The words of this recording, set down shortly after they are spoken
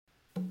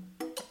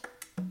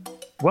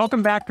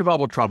Welcome back to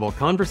Bubble Trouble,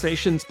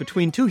 conversations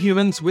between two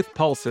humans with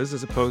pulses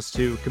as opposed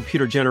to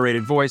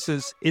computer-generated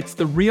voices. It's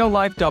the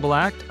real-life double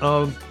act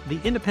of the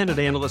independent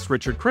analyst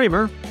Richard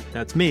Kramer,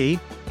 that's me,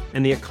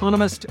 and the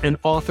economist and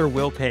author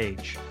Will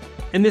Page.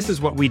 And this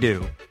is what we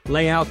do,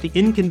 lay out the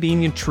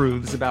inconvenient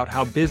truths about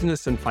how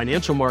business and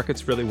financial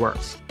markets really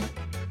works.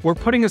 We're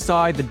putting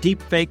aside the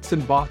deep fakes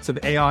and bots of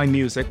AI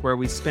music where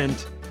we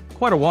spent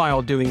quite a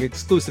while doing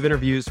exclusive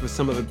interviews with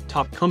some of the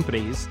top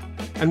companies,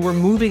 and we're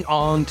moving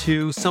on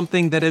to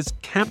something that has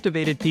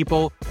captivated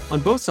people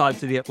on both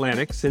sides of the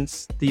Atlantic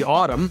since the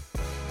autumn,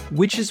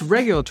 which is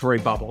regulatory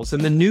bubbles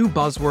and the new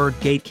buzzword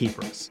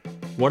gatekeepers.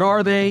 What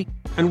are they,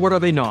 and what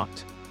are they not?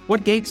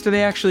 What gates do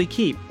they actually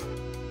keep?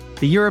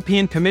 The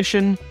European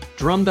Commission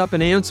drummed up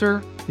an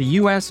answer. The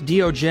US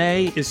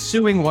DOJ is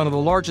suing one of the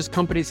largest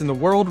companies in the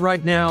world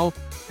right now,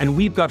 and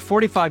we've got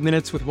 45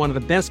 minutes with one of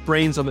the best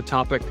brains on the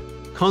topic,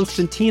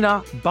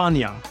 Konstantina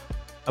Banya,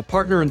 a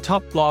partner and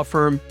top law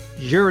firm,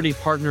 Girardi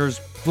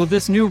Partners. Will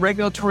this new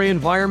regulatory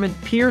environment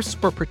pierce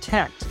or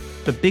protect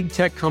the big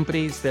tech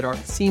companies that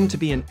seem to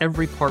be in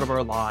every part of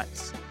our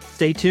lives?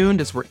 Stay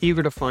tuned as we're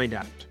eager to find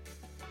out.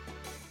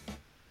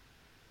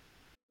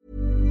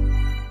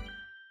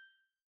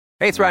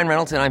 Hey, it's Ryan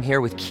Reynolds, and I'm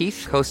here with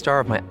Keith, co-star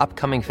of my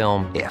upcoming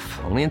film, If,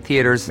 only in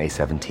theaters May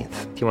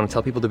 17th. Do you want to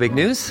tell people the big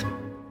news?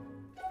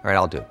 All right,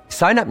 I'll do it.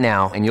 Sign up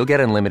now and you'll get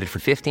unlimited for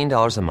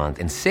 $15 a month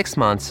and 6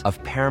 months of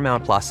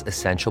Paramount Plus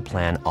Essential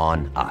Plan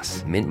on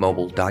us.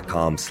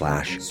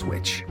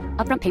 MintMobile.com/switch.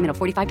 Upfront payment of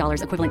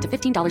 $45 equivalent to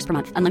 $15 per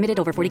month. Unlimited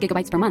over 40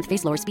 gigabytes per month.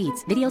 Face lower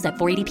speeds. Videos at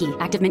 480p.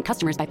 Active Mint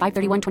customers by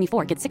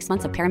 531.24 get 6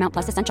 months of Paramount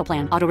Plus Essential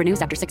Plan. Auto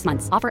renews after 6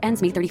 months. Offer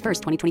ends May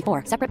 31st,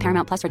 2024. Separate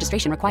Paramount Plus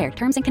registration required.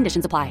 Terms and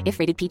conditions apply if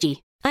rated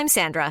PG. I'm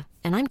Sandra,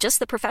 and I'm just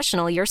the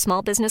professional your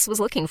small business was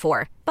looking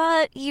for.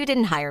 But you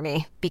didn't hire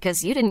me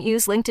because you didn't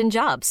use LinkedIn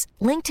Jobs.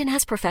 LinkedIn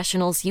has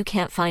professionals you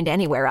can't find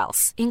anywhere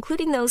else,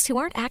 including those who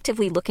aren't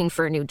actively looking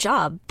for a new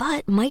job,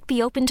 but might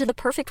be open to the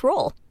perfect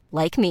role,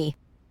 like me.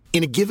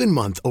 In a given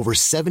month, over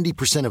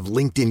 70% of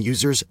LinkedIn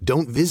users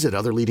don't visit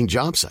other leading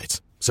job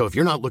sites. So if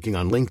you're not looking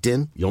on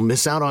LinkedIn, you'll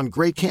miss out on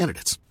great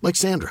candidates like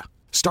Sandra.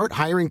 Start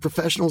hiring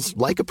professionals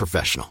like a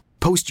professional.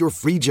 Post your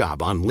free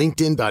job on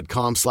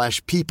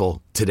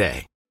linkedin.com/people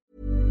today.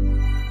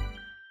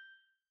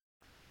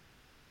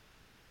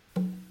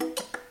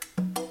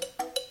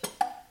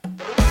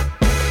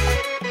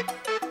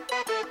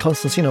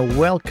 Konstantina,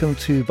 welcome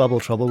to Bubble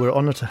Trouble. We're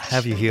honoured to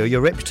have you here.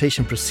 Your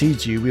reputation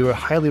precedes you. We were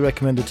highly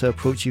recommended to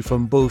approach you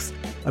from both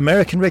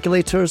American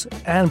regulators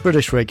and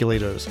British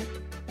regulators.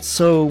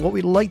 So what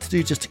we'd like to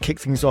do just to kick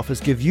things off is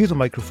give you the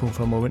microphone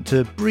for a moment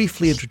to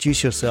briefly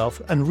introduce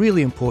yourself and,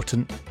 really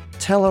important,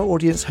 tell our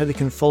audience how they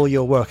can follow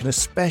your work and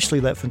especially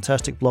that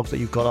fantastic blog that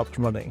you've got up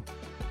and running.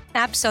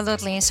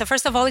 Absolutely. So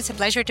first of all, it's a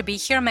pleasure to be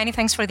here. Many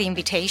thanks for the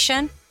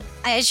invitation.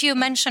 As you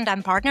mentioned,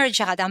 I'm partner at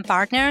Girardi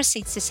Partners.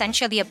 It's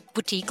essentially a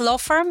boutique law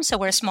firm. So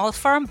we're a small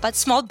firm, but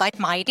small but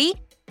mighty,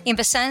 in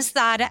the sense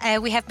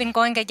that we have been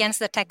going against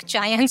the tech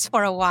giants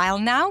for a while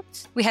now.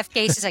 We have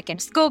cases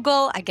against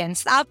Google,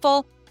 against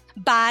Apple.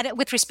 But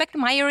with respect to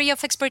my area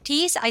of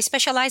expertise, I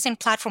specialize in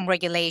platform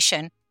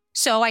regulation.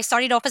 So I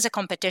started off as a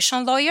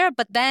competition lawyer,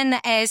 but then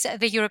as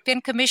the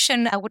European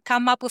Commission would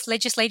come up with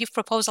legislative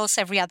proposals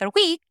every other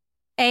week,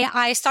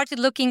 I started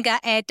looking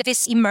at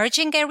this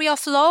emerging area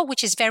of law,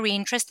 which is very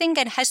interesting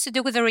and has to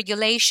do with the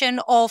regulation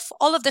of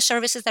all of the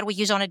services that we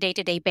use on a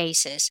day-to-day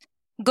basis.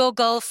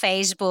 Google,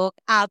 Facebook,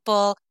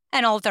 Apple,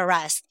 and all the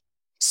rest.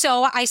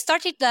 So I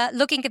started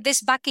looking at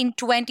this back in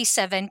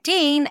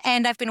 2017,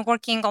 and I've been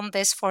working on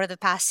this for the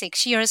past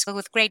 6 years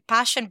with great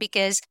passion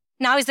because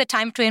now is the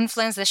time to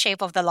influence the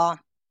shape of the law.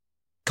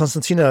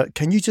 Konstantina,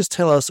 can you just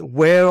tell us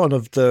where on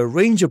of the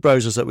range of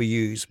browsers that we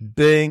use,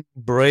 Bing,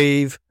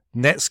 Brave,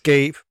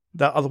 Netscape,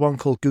 that other one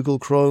called Google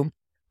Chrome,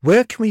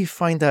 where can we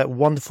find that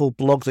wonderful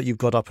blog that you've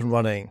got up and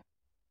running?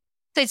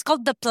 So it's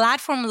called the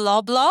Platform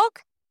Law Blog,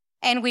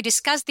 and we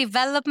discuss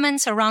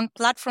developments around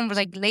platform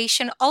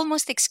regulation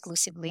almost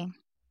exclusively.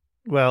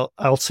 Well,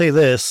 I'll say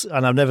this,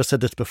 and I've never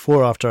said this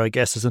before after our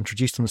guests has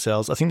introduced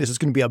themselves. I think this is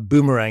going to be a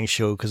boomerang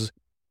show because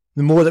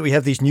the more that we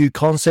have these new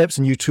concepts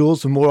and new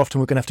tools, the more often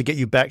we're going to have to get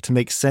you back to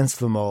make sense of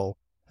them all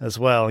as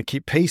well and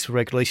keep pace with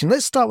regulation.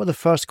 Let's start with the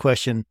first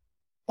question.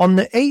 On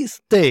the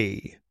 8th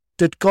day,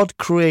 did God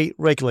create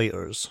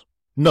regulators?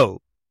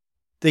 No.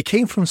 They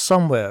came from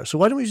somewhere. So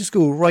why don't we just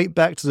go right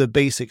back to the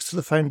basics, to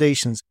the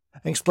foundations,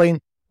 and explain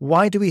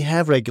why do we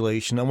have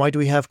regulation and why do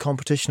we have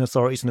competition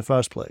authorities in the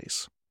first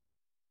place?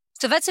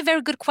 So that's a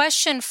very good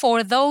question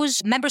for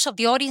those members of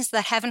the audience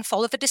that haven't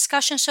followed the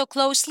discussion so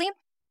closely.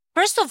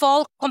 First of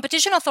all,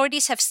 competition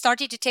authorities have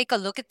started to take a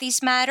look at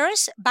these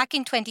matters back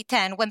in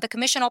 2010 when the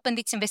Commission opened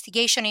its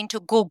investigation into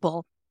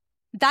Google.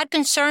 That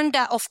concerned,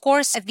 of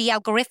course, the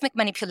algorithmic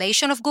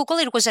manipulation of Google.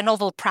 It was a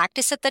novel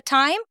practice at the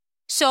time.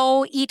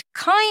 So it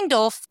kind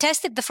of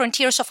tested the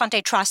frontiers of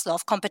antitrust law,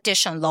 of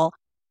competition law.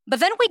 But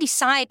then we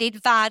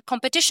decided that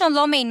competition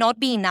law may not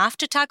be enough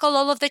to tackle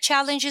all of the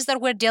challenges that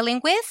we're dealing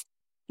with,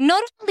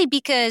 not only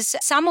because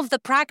some of the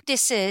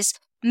practices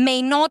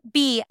may not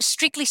be,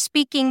 strictly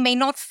speaking, may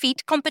not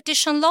fit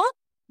competition law,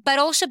 but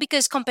also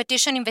because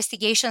competition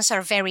investigations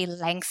are very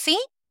lengthy.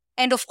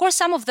 And of course,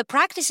 some of the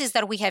practices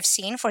that we have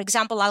seen, for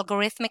example,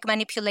 algorithmic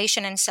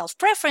manipulation and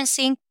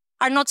self-preferencing,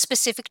 are not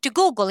specific to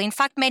Google. In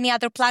fact, many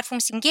other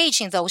platforms engage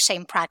in those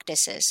same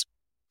practices.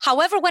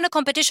 However, when a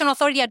competition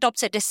authority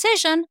adopts a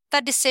decision,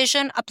 that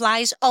decision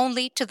applies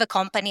only to the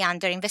company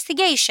under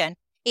investigation.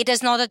 It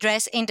does not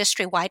address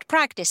industry-wide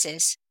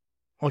practices.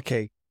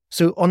 Okay,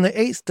 so on the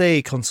eighth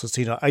day,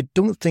 Constantina, I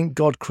don't think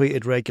God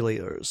created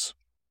regulators.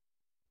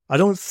 I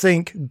don't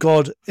think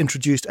God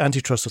introduced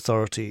antitrust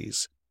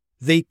authorities.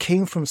 They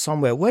came from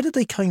somewhere. Where did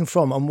they come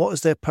from, and what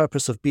is their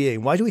purpose of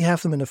being? Why do we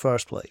have them in the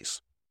first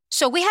place?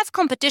 So we have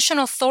competition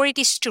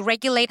authorities to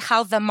regulate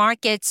how the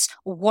markets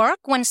work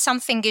when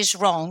something is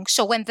wrong.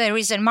 So when there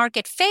is a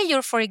market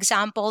failure, for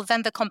example,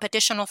 then the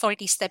competition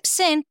authority steps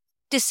in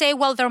to say,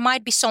 well, there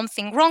might be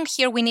something wrong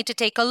here. We need to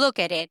take a look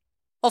at it.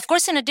 Of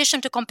course, in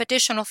addition to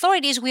competition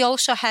authorities, we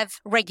also have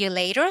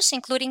regulators,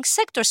 including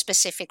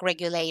sector-specific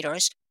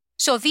regulators.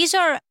 So these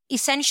are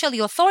essentially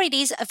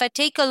authorities that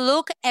take a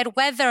look at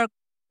whether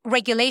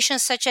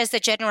regulations such as the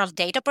General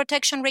Data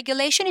Protection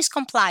Regulation is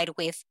complied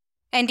with.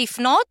 And if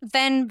not,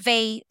 then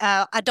they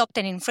adopt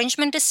an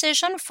infringement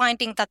decision,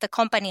 finding that the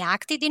company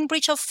acted in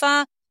breach of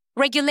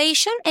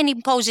regulation and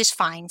imposes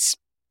fines.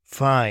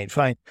 Fine.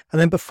 And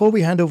then before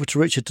we hand over to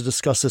Richard to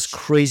discuss this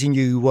crazy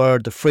new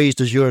word, the phrase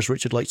du jour, as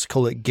Richard likes to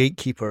call it,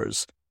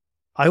 gatekeepers,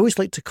 I always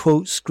like to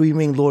quote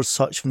Screaming Lord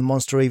Sutch from the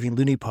Monster Raving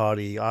Loony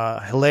Party,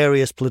 a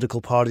hilarious political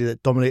party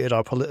that dominated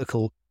our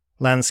political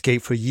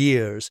landscape for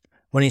years,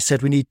 when he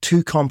said we need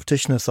two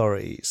competition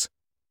authorities.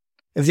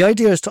 If the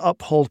idea is to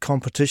uphold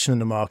competition in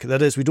the market,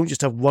 that is, we don't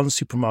just have one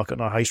supermarket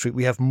on our high street,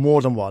 we have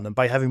more than one, and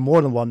by having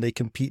more than one, they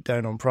compete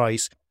down on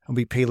price and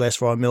we pay less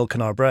for our milk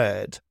and our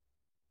bread.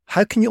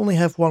 How can you only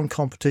have one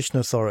competition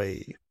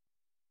authority?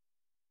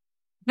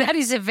 That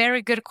is a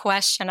very good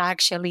question,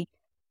 actually.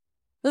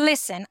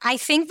 Listen, I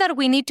think that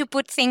we need to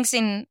put things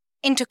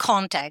into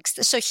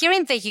context. So here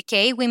in the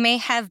UK, we may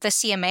have the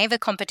CMA, the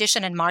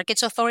Competition and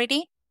Markets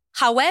Authority.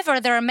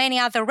 However, there are many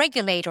other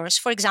regulators,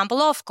 for example,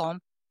 Ofcom.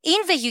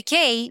 In the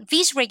UK,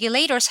 these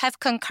regulators have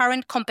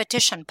concurrent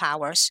competition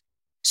powers,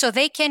 so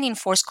they can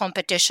enforce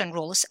competition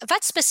rules.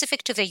 That's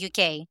specific to the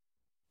UK.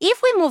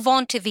 If we move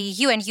on to the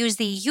EU and use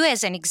the EU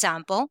as an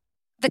example,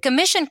 the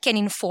Commission can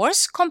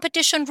enforce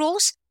competition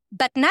rules,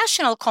 but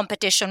national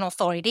competition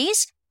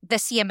authorities, the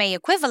CMA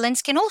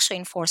equivalents, can also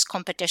enforce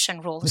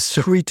competition rules.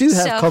 So we do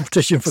have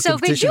competition for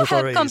competition authorities. So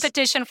we do have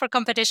competition for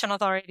competition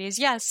authorities,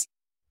 yes.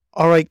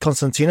 All right,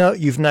 Constantina,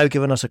 you've now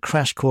given us a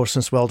crash course in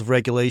this world of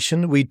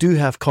regulation. We do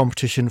have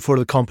competition for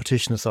the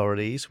competition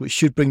authorities, which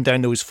should bring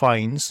down those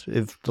fines,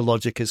 if the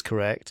logic is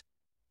correct.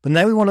 But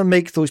now we want to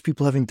make those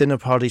people having dinner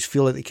parties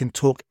feel like they can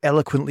talk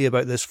eloquently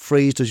about this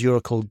phrase du jour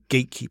called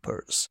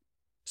gatekeepers.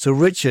 So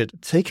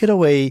Richard, take it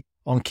away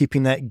on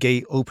keeping that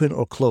gate open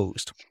or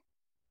closed.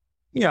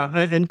 Yeah,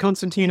 and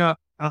Constantina,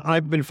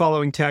 I've been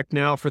following tech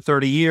now for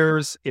 30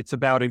 years. It's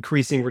about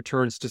increasing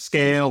returns to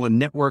scale and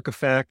network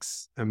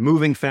effects and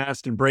moving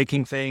fast and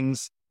breaking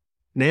things.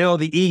 Now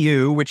the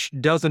EU, which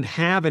doesn't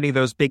have any of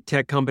those big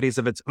tech companies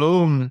of its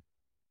own,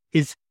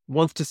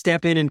 wants to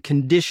step in and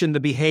condition the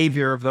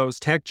behavior of those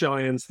tech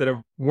giants that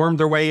have wormed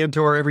their way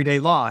into our everyday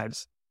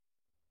lives.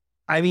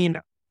 I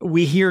mean,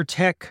 we hear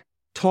tech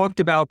talked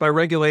about by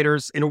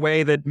regulators in a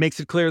way that makes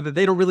it clear that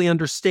they don't really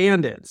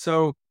understand it.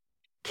 So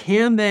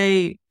can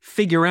they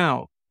figure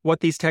out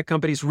what these tech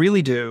companies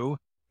really do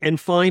and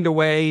find a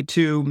way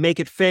to make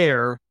it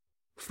fair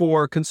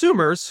for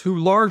consumers who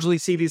largely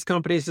see these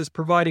companies as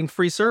providing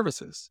free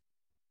services?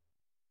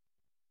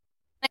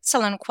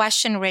 Excellent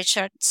question,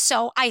 Richard.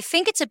 So I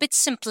think it's a bit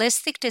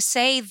simplistic to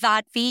say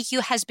that the EU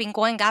has been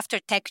going after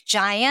tech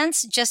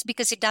giants just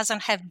because it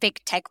doesn't have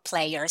big tech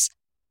players.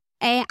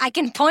 I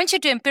can point you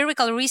to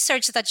empirical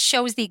research that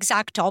shows the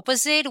exact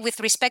opposite with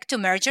respect to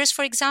mergers,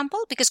 for example,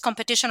 because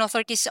competition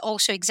authorities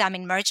also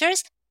examine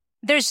mergers.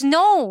 There's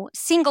no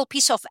single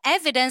piece of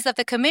evidence that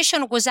the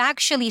Commission was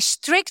actually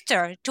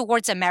stricter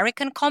towards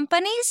American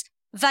companies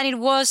than it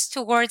was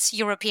towards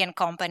European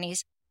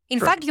companies. In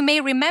fact, you may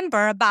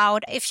remember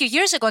about a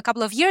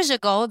couple of years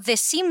ago, the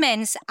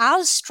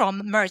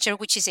Siemens-Alstom merger,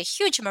 which is a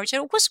huge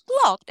merger, was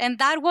blocked. And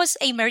that was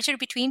a merger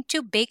between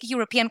two big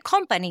European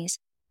companies.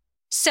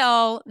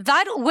 So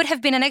that would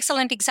have been an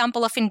excellent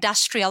example of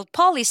industrial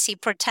policy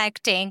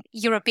protecting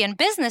European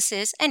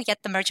businesses, and yet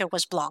the merger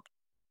was blocked.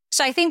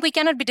 So I think we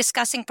cannot be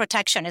discussing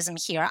protectionism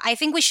here. I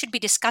think we should be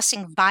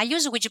discussing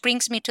values, which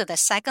brings me to the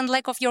second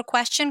leg of your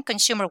question,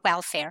 consumer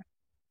welfare,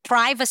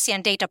 privacy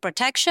and data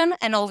protection,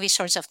 and all these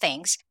sorts of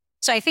things.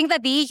 So I think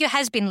that the EU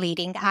has been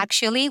leading,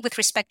 actually, with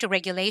respect to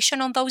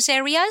regulation on those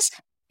areas.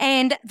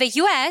 And the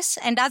US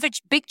and other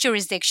big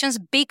jurisdictions,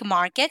 big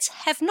markets,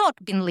 have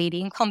not been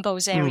leading on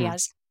those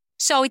areas.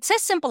 So it's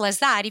as simple as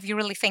that if you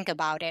really think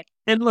about it.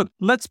 And look,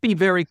 let's be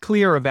very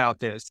clear about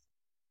this.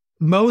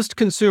 Most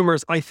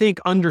consumers, I think,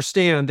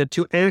 understand that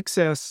to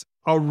access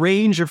a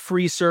range of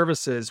free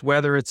services,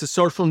 whether it's a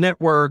social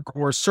network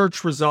or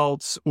search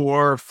results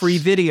or free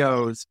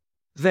videos,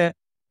 that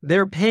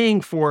they're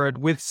paying for it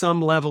with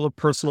some level of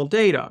personal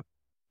data.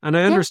 And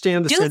I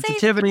understand the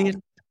sensitivity.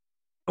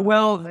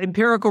 Well,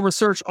 empirical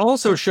research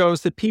also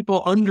shows that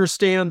people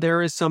understand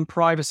there is some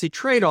privacy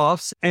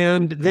trade-offs.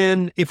 And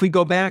then if we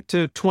go back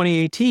to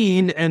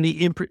 2018 and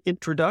the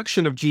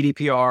introduction of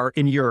GDPR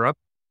in Europe,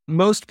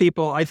 most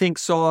people, I think,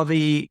 saw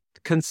the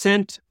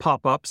consent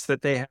pop-ups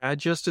that they had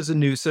just as a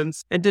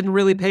nuisance and didn't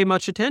really pay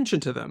much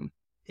attention to them.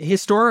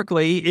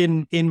 Historically,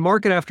 in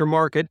market after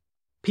market,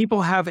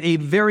 people have a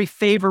very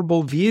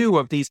favorable view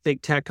of these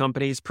big tech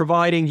companies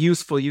providing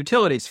useful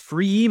utilities,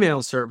 free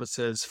email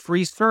services,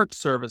 free search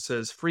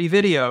services, free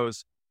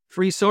videos,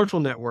 free social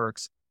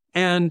networks.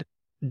 And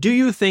do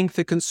you think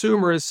the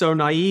consumer is so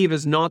naive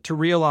as not to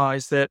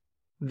realize that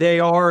they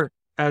are,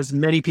 as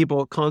many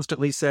people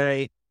constantly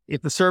say,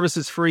 if the service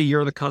is free,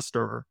 you're the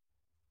customer?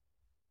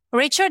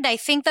 Richard, I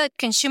think that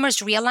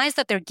consumers realize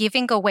that they're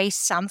giving away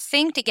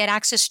something to get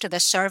access to the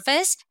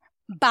service,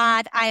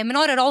 but I am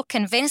not at all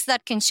convinced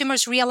that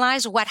consumers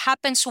realize what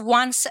happens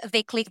once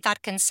they click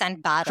that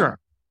consent button. Sure.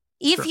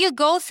 If you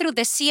go through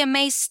the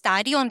CMA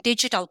study on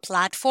digital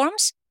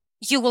platforms,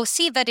 you will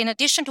see that in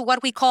addition to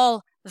what we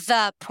call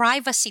the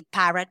privacy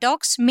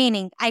paradox,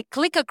 meaning I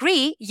click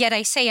agree, yet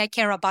I say I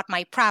care about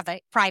my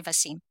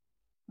privacy.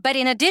 But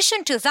in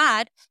addition to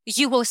that,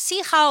 you will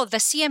see how the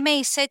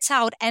CMA sets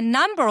out a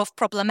number of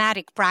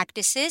problematic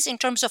practices in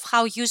terms of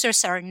how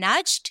users are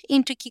nudged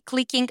into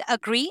clicking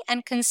agree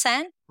and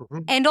consent. Mm-hmm.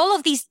 And all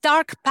of these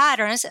dark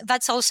patterns,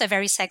 that's also a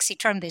very sexy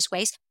term these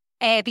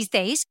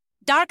days,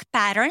 dark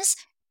patterns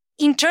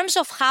in terms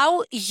of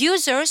how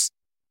users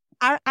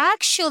are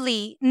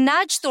actually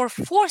nudged or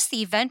forced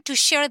even to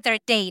share their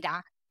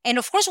data. And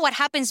of course, what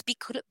happens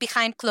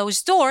behind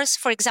closed doors,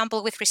 for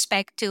example, with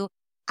respect to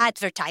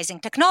advertising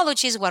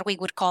technologies, what we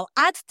would call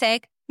ad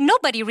tech,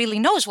 nobody really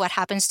knows what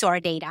happens to our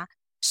data.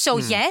 So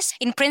yes,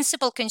 in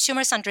principle,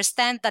 consumers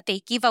understand that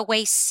they give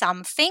away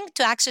something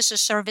to access a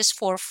service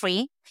for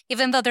free,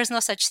 even though there's no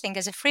such thing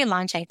as a free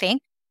lunch, I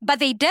think. But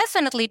they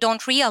definitely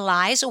don't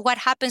realize what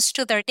happens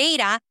to their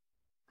data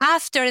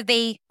after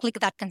they click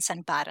that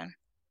consent button.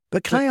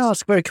 But can I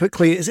ask very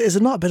quickly, is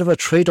it not a bit of a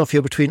trade-off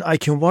here between I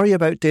can worry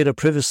about data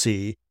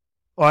privacy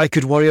or I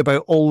could worry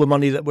about all the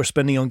money that we're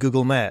spending on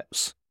Google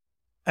Maps?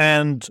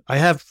 And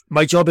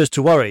my job is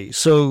to worry.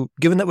 So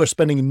given that we're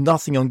spending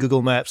nothing on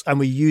Google Maps and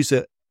we use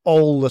it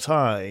all the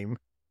time,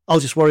 I'll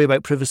just worry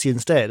about privacy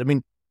instead. I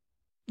mean,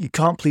 you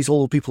can't please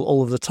all the people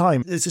all of the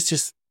time. It's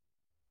just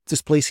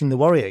displacing the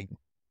worrying.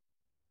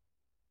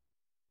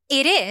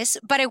 It is,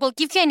 but I will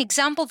give you an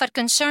example that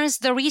concerns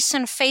the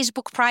recent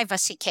Facebook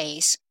privacy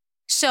case.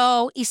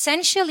 So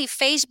essentially,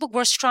 Facebook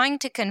was trying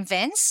to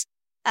convince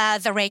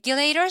the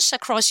regulators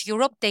across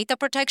Europe, data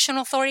protection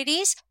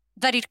authorities,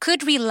 that it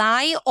could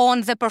rely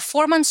on the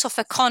performance of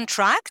a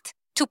contract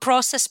to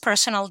process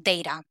personal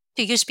data,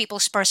 to use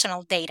people's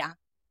personal data.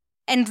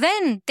 And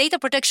then data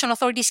protection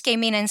authorities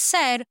came in and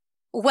said,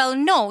 well,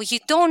 no, you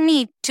don't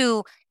need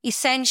to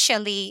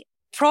essentially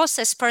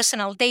process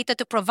personal data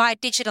to provide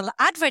digital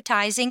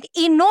advertising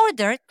in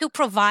order to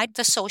provide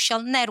the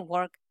social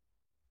network.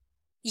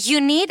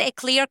 You need a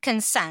clear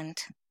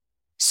consent.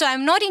 So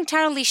I'm not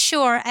entirely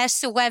sure as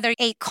to whether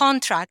a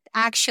contract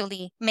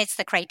actually meets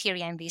the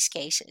criteria in these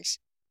cases.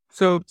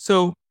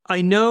 So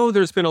I know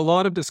there's been a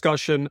lot of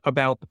discussion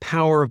about the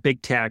power of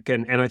big tech.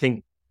 And I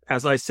think,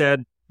 as I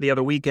said the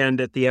other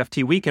weekend at the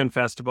FT Weekend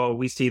Festival,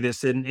 we see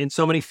this in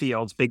so many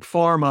fields, big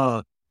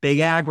pharma, big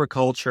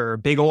agriculture,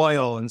 big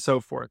oil, and so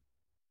forth.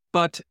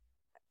 But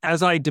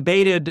as I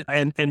debated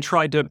and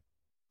tried to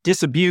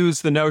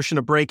disabuse the notion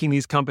of breaking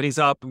these companies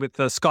up with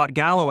Scott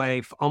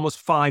Galloway almost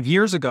 5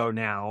 years ago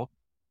now,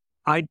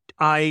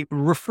 I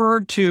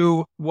referred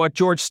to what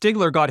George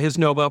Stigler got his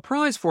Nobel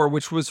Prize for,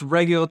 which was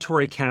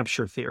regulatory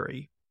capture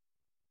theory.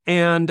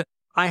 And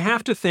I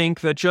have to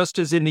think that just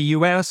as in the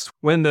US,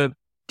 when the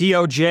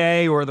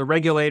DOJ or the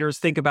regulators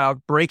think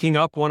about breaking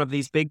up one of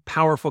these big,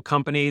 powerful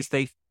companies,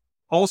 they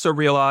also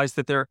realize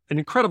that they're an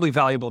incredibly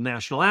valuable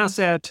national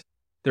asset.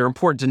 They're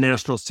important to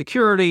national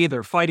security.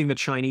 They're fighting the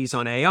Chinese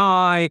on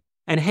AI.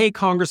 And hey,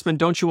 Congressman,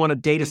 don't you want a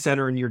data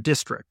center in your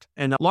district?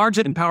 And a large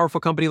and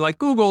powerful company like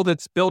Google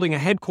that's building a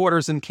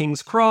headquarters in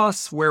King's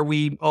Cross where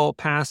we all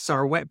pass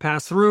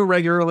through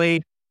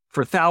regularly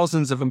for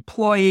thousands of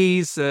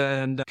employees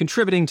and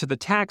contributing to the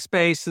tax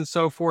base and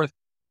so forth.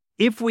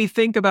 If we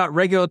think about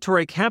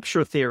regulatory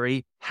capture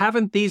theory,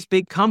 haven't these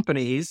big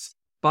companies,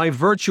 by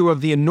virtue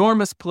of the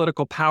enormous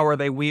political power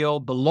they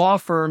wield, the law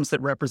firms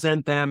that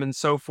represent them and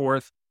so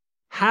forth,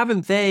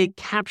 haven't they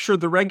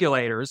captured the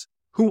regulators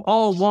who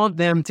all want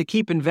them to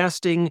keep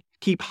investing,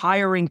 keep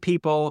hiring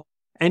people,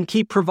 and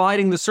keep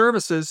providing the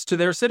services to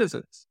their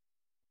citizens?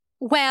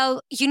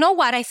 Well, you know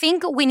what? I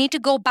think we need to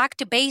go back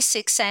to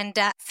basics and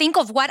think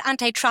of what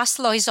antitrust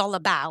law is all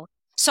about.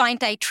 So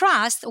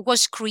antitrust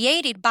was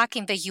created back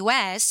in the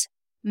US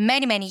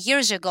many, many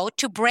years ago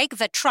to break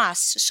the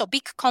trust. So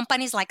big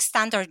companies like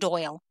Standard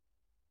Oil.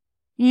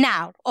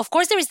 Now, of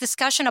course, there is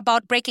discussion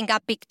about breaking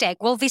up big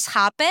tech. Will this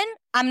happen?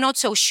 I'm not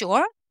so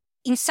sure.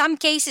 In some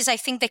cases, I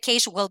think the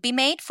case will be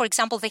made. For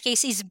example, the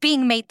case is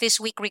being made this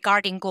week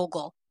regarding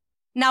Google.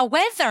 Now,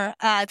 whether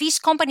these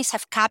companies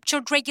have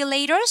captured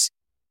regulators,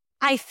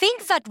 I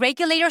think that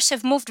regulators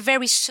have moved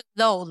very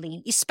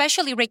slowly,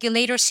 especially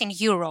regulators in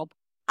Europe.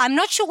 I'm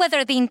not sure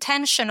whether the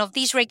intention of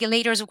these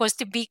regulators was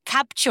to be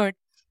captured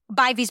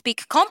by these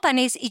big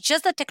companies. It's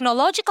just that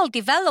technological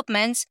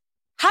developments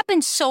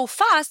happened so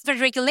fast that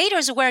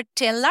regulators were,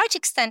 to a large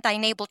extent,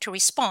 unable to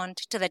respond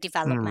to the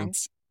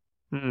developments.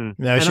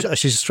 Now, I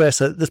should stress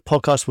that this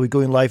podcast will be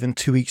going live in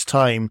 2 weeks'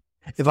 time.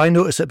 If I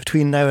notice that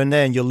between now and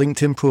then your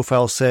LinkedIn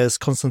profile says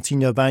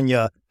Constantina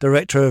Banya,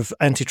 Director of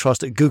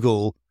Antitrust at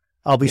Google,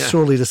 I'll be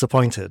sorely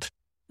disappointed.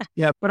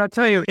 Yeah, but I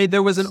tell you,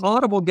 there was an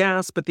audible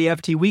gasp at the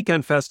FT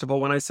Weekend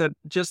Festival when I said,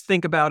 just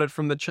think about it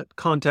from the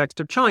context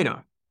of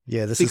China.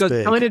 Yeah, this is big.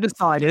 Because China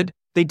decided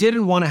they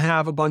didn't want to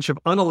have a bunch of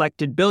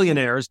unelected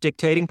billionaires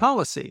dictating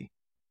policy.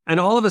 And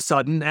all of a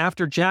sudden,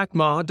 after Jack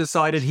Ma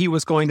decided he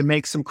was going to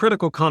make some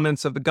critical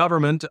comments of the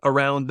government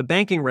around the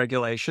banking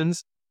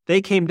regulations,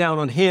 they came down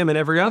on him and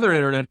every other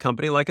internet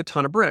company like a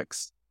ton of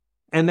bricks.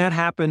 And that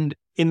happened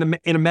in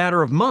a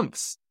matter of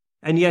months.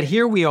 And yet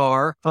here we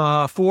are,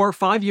 4 or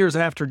 5 years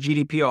after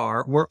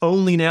GDPR, we're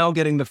only now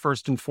getting the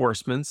first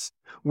enforcements.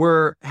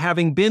 We're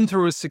having been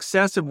through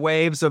successive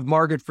waves of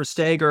Margaret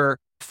Verstager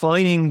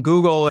fining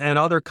Google and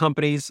other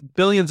companies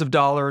billions of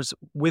dollars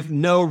with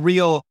no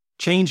real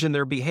change in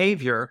their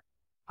behavior.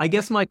 I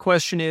guess my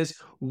question is,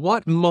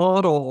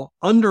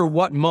 under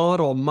what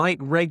model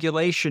might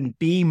regulation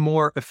be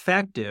more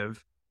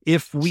effective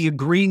if we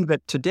agree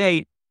that to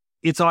date,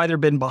 it's either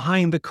been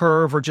behind the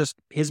curve or just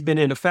has been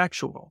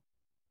ineffectual?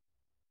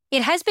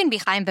 It has been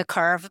behind the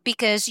curve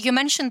because you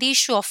mentioned the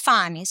issue of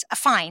fines.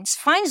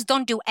 Fines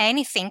don't do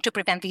anything to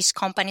prevent these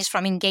companies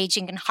from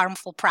engaging in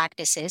harmful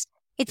practices.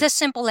 It's as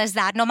simple as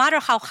that, no matter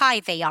how high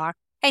they are.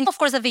 And of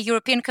course, the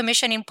European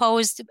Commission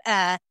imposed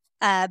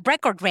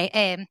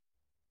record-breaking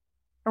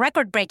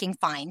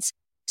fines.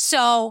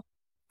 So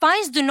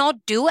fines do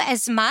not do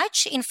as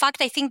much. In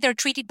fact, I think they're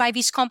treated by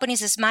these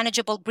companies as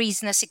manageable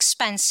business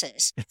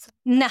expenses.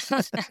 It's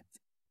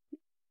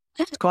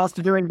cost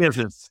of doing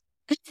business.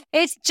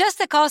 It's just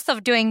the cost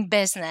of doing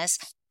business.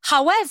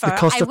 However, the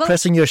cost of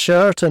pressing your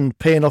shirt and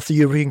paying off the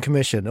European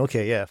Commission.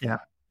 Okay, yeah.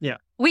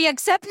 We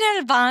accept in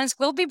advance,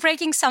 we'll be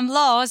breaking some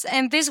laws,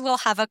 and this will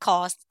have a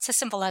cost. It's as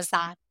simple as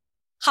that.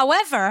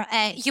 However,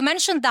 you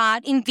mentioned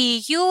that in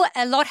the EU,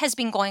 a lot has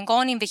been going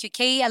on. In the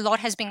UK, a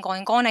lot has been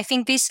going on. I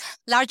think this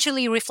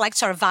largely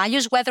reflects our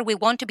values, whether we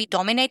want to be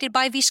dominated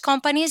by these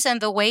companies and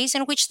the ways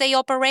in which they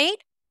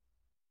operate.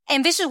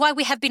 And this is why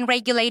we have been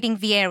regulating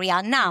the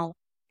area. Now,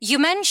 you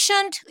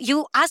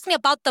asked me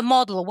about the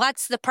model.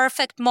 What's the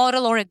perfect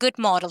model or a good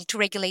model to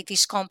regulate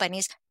these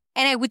companies?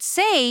 And I would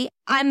say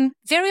I'm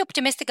very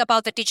optimistic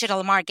about the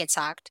Digital Markets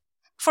Act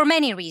for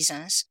many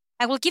reasons.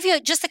 I will give you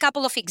just a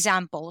couple of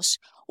examples.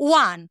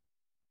 One,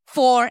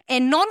 for a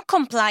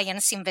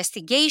non-compliance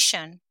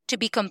investigation to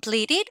be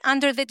completed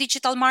under the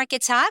Digital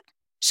Markets Act,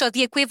 so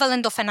the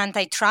equivalent of an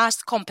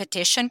antitrust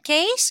competition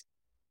case,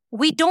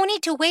 we don't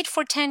need to wait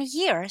for 10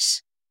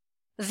 years.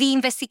 The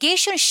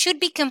investigation should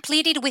be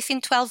completed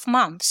within 12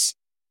 months.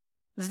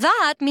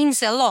 That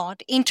means a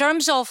lot in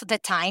terms of the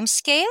time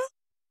scale.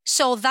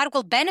 So that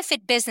will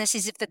benefit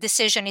businesses if the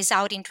decision is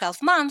out in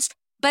 12 months,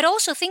 but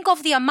also think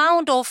of the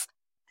amount of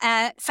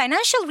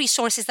financial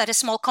resources that a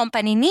small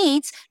company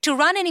needs to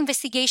run an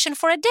investigation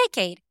for a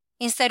decade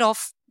instead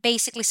of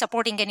basically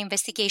supporting an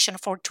investigation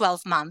for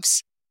 12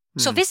 months.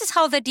 So this is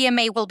how the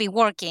DMA will be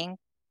working.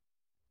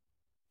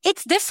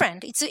 It's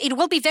different. It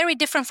will be very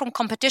different from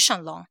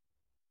competition law.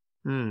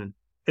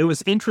 It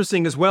was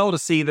interesting as well to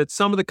see that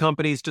some of the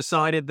companies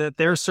decided that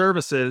their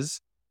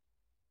services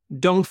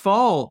don't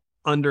fall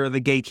under the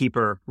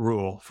gatekeeper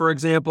rule. For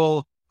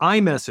example,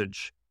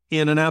 iMessage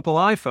in an Apple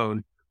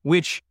iPhone,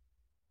 which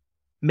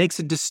makes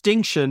a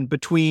distinction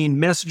between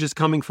messages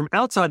coming from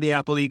outside the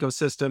Apple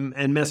ecosystem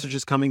and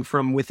messages coming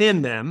from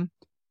within them.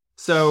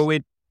 So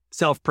it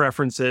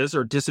self-preferences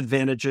or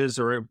disadvantages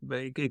or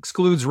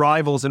excludes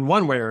rivals in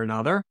one way or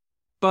another.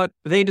 But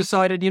they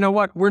decided, you know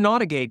what, we're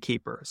not a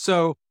gatekeeper.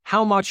 So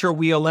how much are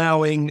we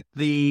allowing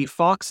the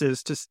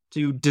foxes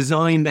to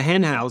design the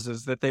hen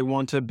houses that they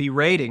want to be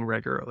raiding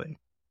regularly?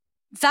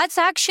 That's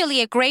actually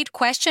a great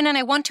question, and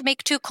I want to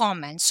make two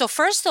comments. So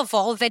first of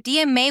all, the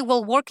DMA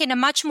will work in a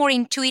much more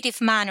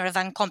intuitive manner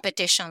than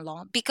competition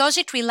law because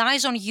it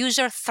relies on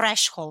user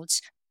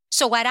thresholds.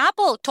 So what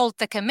Apple told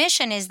the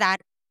Commission is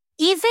that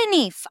even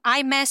if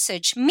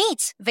iMessage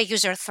meets the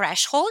user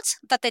thresholds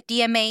that the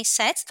DMA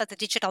sets, that the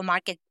Digital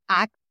Markets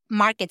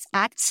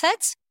Act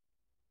sets,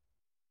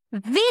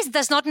 this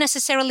does not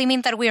necessarily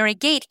mean that we are a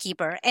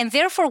gatekeeper, and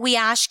therefore we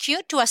ask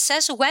you to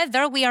assess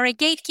whether we are a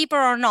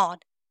gatekeeper or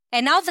not.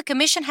 And now the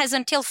Commission has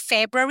until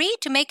February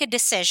to make a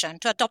decision,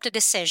 to adopt a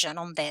decision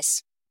on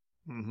this.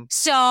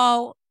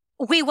 So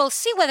we will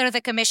see whether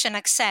the Commission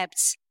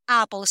accepts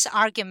Apple's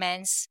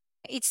arguments.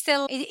 It's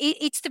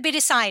to be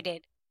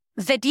decided.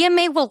 The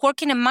DMA will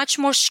work in a much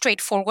more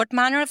straightforward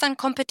manner than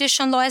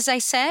competition law, as I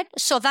said.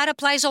 So that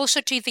applies also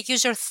to the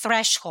user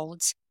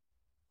thresholds.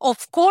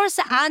 Of course,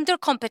 under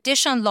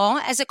competition law,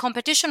 as a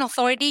competition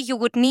authority, you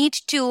would need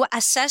to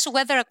assess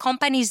whether a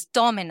company is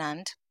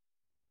dominant.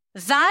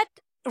 That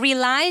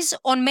relies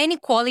on many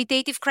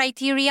qualitative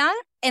criteria,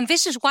 and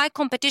this is why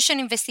competition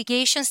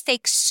investigations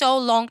take so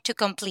long to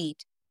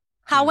complete.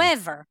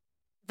 However,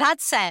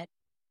 that said,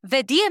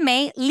 the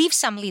DMA leaves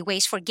some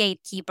leeways for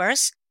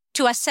gatekeepers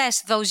to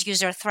assess those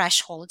user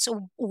thresholds.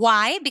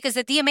 Why? Because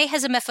the DMA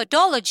has a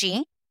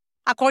methodology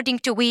according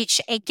to which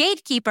a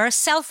gatekeeper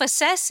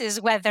self-assesses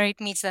whether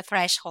it meets the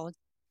threshold.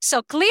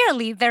 So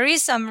clearly, there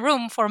is some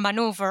room for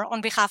maneuver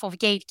on behalf of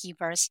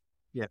gatekeepers.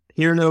 Yeah,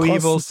 hear no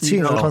evil, see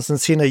no.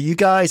 Constantina, you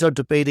guys are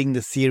debating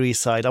the theory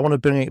side. I want to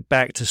bring it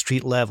back to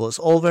street level. It's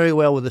all very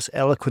well with this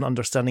eloquent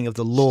understanding of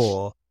the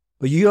law,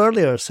 but you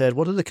earlier said,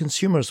 what do the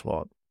consumers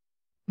want?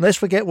 Let's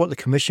forget what the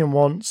commission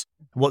wants,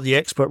 what the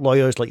expert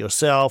lawyers like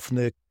yourself and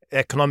the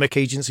economic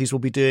agencies will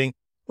be doing.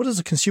 What does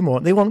the consumer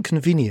want? They want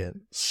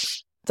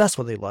convenience. That's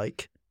what they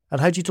like. And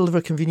how do you deliver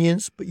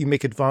convenience? But you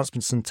make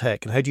advancements in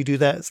tech. And how do you do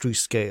that? Through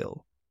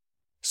scale.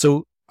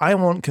 So I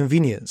want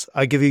convenience.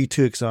 I give you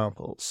 2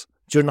 examples.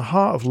 During the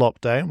heart of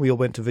lockdown, we all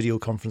went to video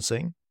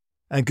conferencing,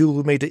 and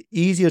Google made it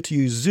easier to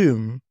use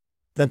Zoom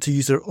than to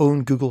use their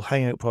own Google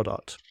Hangout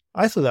product.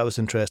 I thought that was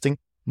interesting.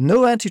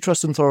 No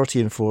antitrust authority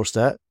enforced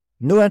that.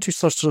 No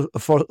antitrust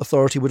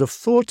authority would have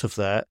thought of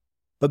that.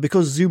 But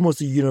because Zoom was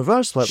the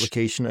universal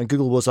application and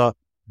Google was a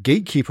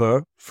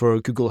gatekeeper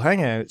for Google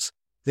Hangouts,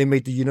 they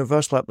made the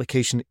universal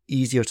application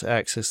easier to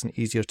access and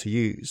easier to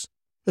use.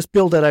 Let's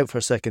build that out for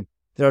a second.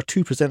 There are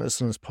 2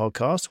 presenters on this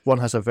podcast. One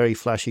has a very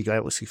flashy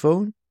Galaxy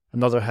phone.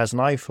 Another has an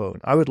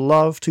iPhone. I would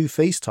love to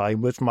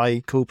FaceTime with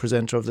my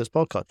co-presenter of this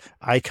podcast.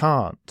 I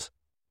can't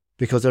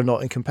because they're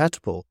not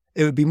incompatible.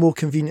 It would be more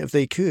convenient if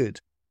they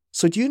could.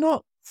 So do you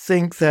not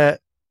think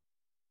that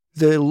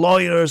the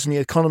lawyers and the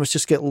economists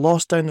just get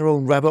lost down their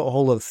own rabbit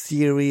hole of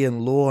theory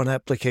and law and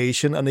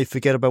application, and they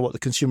forget about what the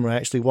consumer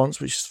actually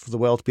wants, which is for the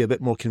world to be a bit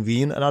more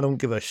convenient? And I don't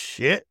give a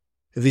shit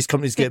if these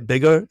companies get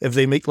bigger, if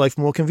they make life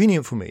more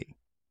convenient for me.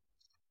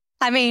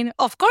 I mean,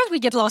 of course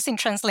we get lost in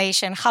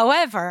translation.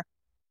 However,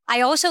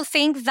 I also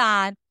think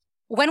that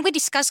when we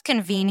discuss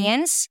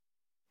convenience,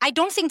 I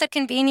don't think that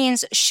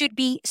convenience should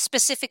be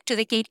specific to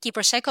the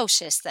gatekeeper's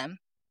ecosystem.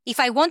 If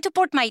I want to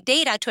port my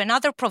data to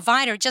another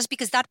provider just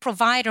because that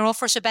provider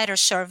offers a better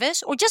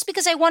service, or just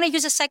because I want to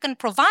use a second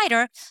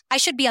provider, I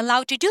should be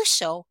allowed to do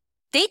so.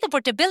 Data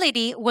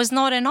portability was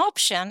not an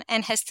option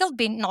and has still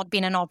not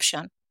been an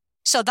option.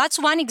 So that's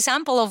one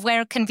example of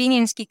where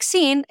convenience kicks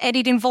in, and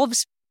it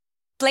involves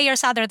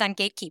players other than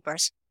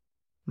gatekeepers.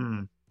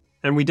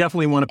 And we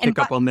definitely want to pick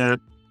up on that.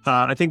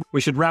 I think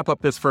we should wrap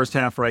up this first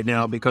half right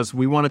now because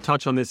we want to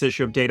touch on this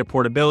issue of data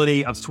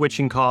portability, of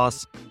switching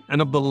costs,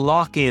 and of the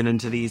lock-in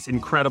into these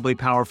incredibly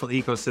powerful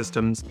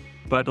ecosystems.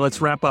 But let's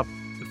wrap up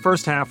the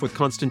first half with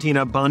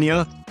Constantina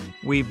Bania.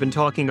 We've been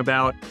talking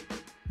about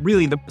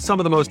really some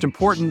of the most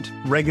important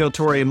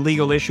regulatory and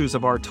legal issues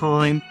of our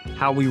time,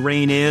 how we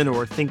rein in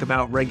or think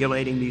about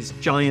regulating these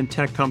giant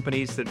tech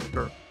companies that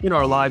are in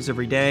our lives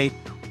every day.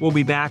 We'll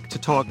be back to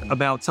talk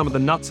about some of the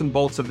nuts and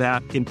bolts of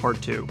that in part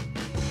 2.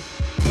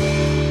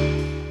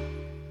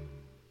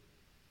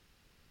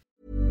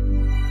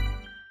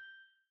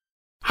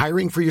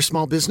 Hiring for your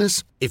small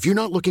business? If you're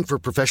not looking for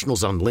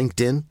professionals on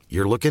LinkedIn,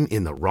 you're looking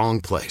in the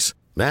wrong place.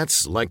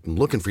 That's like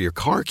looking for your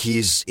car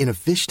keys in a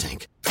fish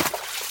tank.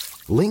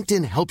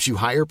 LinkedIn helps you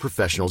hire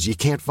professionals you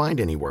can't find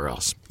anywhere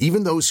else,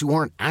 even those who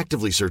aren't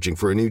actively searching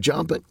for a new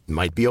job but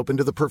might be open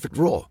to the perfect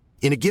role.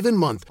 In a given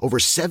month, over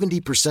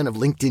 70% of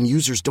LinkedIn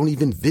users don't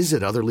even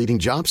visit other leading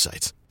job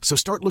sites. So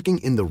start looking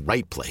in the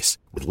right place.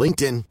 With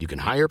LinkedIn, you can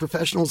hire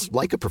professionals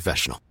like a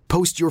professional.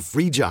 Post your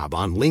free job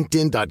on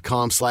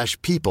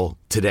linkedin.com/people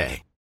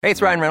today. Hey,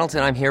 it's Ryan Reynolds,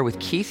 and I'm here with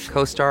Keith,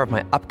 co-star of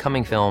my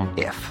upcoming film,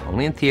 If,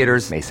 only in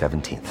theaters May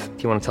 17th.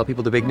 Do you want to tell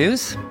people the big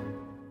news?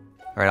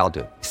 All right, I'll do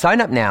it. Sign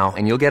up now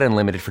and you'll get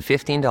unlimited for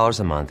 $15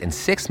 a month and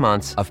 6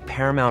 months of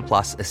Paramount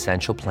Plus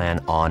Essential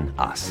Plan on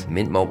us.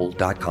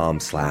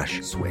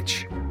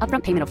 MintMobile.com/switch.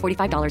 Upfront payment of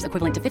 $45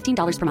 equivalent to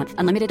 $15 per month.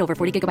 Unlimited over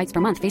 40 gigabytes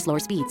per month. Face lower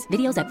speeds.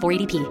 Videos at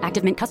 480p.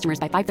 Active Mint customers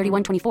by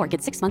 531.24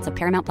 get 6 months of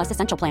Paramount Plus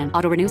Essential Plan.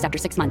 Auto renews after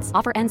 6 months.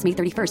 Offer ends May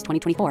 31st,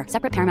 2024.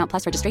 Separate Paramount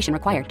Plus registration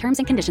required. Terms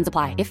and conditions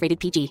apply if rated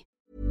PG.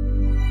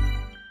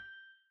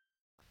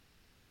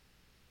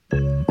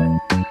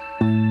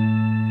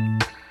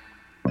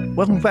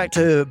 Welcome back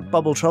to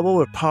Bubble Trouble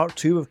with part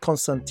 2 of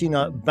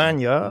Constantina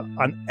Bania,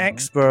 an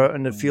expert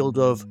in the field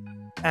of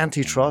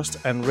antitrust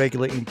and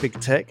regulating big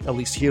tech, at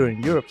least here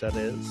in Europe, that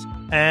is.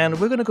 And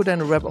we're going to go down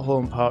the rabbit hole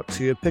in part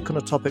 2 and pick on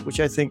a topic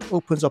which I think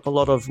opens up a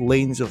lot of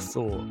lanes of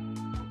thought.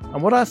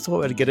 And what I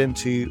thought I'd get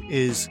into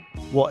is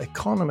what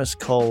economists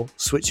call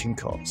switching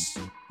costs.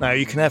 Now,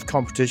 you can have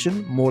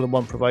competition, more than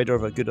one provider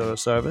of a good or a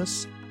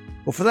service.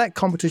 But for that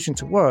competition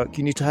to work,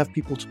 you need to have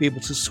people to be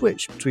able to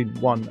switch between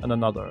one and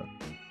another.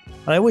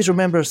 And I always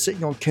remember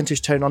sitting on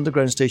Kentish Town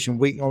Underground Station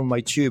waiting on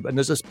my tube, and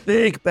there's this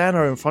big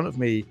banner in front of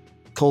me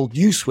called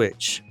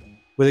U-Switch,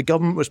 where the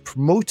government was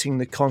promoting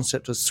the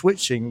concept of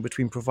switching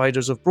between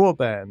providers of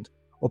broadband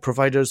or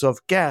providers of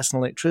gas and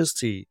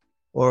electricity.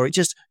 or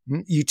just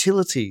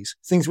utilities,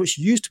 things which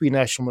used to be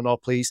national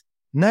monopolies.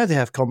 Now they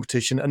have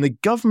competition, and the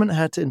government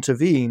had to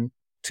intervene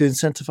to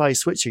incentivize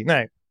switching.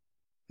 Now,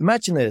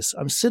 imagine this.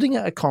 I'm sitting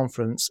at a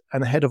conference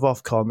and the head of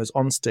Ofcom is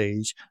on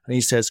stage and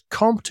he says,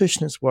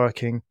 competition is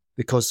working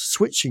because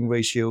switching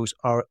ratios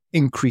are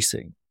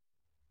increasing.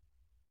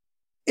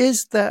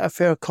 Is that a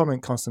fair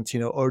comment,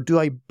 Constantino, or do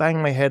I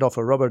bang my head off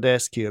a rubber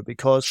desk here?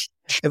 Because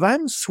if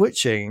I'm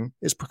switching,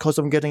 it's because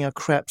I'm getting a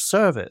crap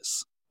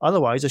service.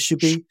 Otherwise, I should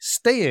be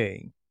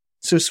staying.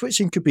 So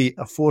switching could be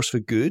a force for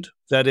good.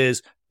 That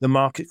is, the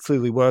market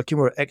clearly working.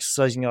 We're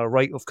exercising our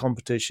right of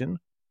competition.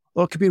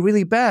 Or it could be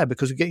really bad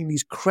because we're getting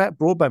these crap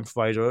broadband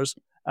providers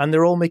and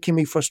they're all making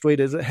me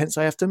frustrated, hence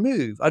I have to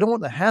move. I don't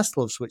want the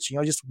hassle of switching.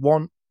 I just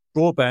want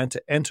broadband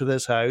to enter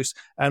this house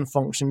and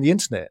function the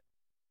internet.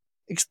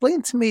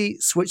 Explain to me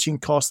switching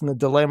costs and the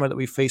dilemma that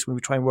we face when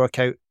we try and work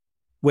out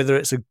whether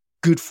it's a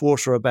good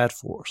force or a bad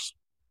force.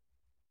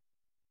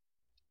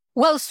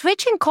 Well,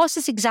 switching costs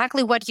is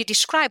exactly what you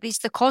described. It's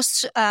the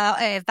costs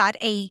that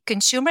a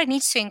consumer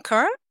needs to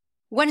incur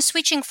when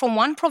switching from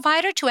one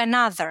provider to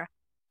another.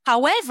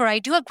 However, I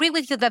do agree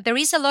with you that there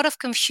is a lot of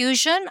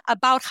confusion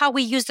about how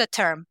we use the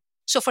term.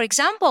 So, for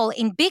example,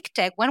 in big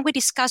tech, when we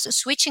discuss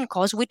switching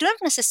costs, we don't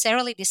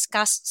necessarily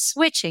discuss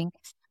switching.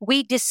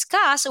 We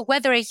discuss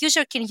whether a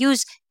user can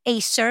use a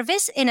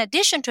service in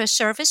addition to a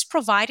service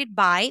provided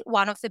by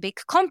one of the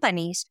big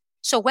companies.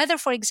 So whether,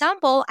 for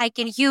example, I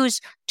can use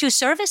 2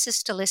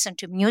 services to listen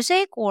to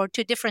music or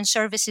 2 different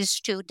services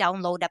to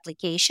download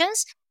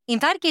applications, in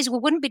that case, we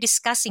wouldn't be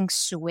discussing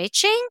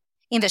switching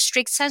in the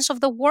strict sense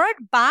of the word,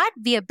 but about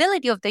the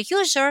ability of the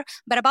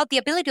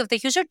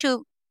user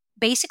to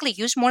basically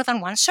use more than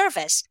one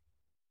service.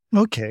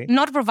 Okay.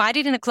 Not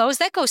provided in a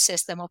closed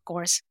ecosystem, of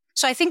course.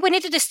 So I think we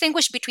need to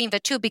distinguish between the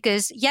two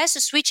because, yes,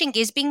 switching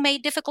is being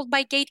made difficult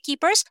by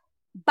gatekeepers,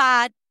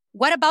 but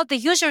what about the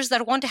users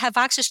that want to have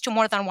access to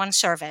more than one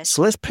service?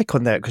 So let's pick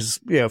on that because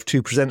we have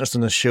 2 presenters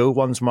on the show.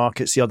 One's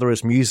markets, the other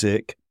is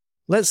music.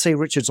 Let's say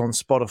Richard's on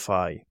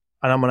Spotify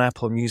and I'm on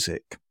Apple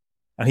Music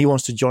and he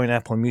wants to join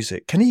Apple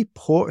Music. Can he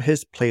port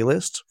his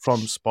playlist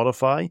from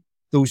Spotify?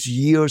 Those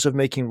years of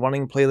making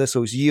running playlists,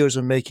 those years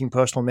of making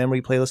personal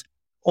memory playlists,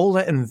 all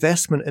that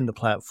investment in the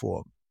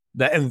platform,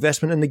 that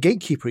investment in the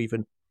gatekeeper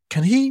even,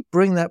 can he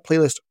bring that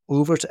playlist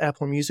over to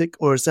Apple Music,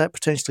 or is that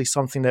potentially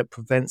something that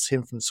prevents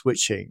him from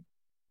switching?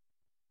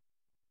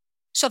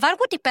 So that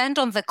would depend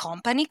on the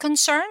company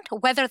concerned,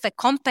 whether the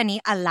company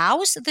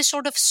allows this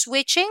sort of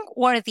switching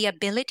or the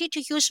ability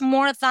to use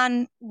more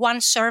than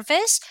one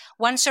service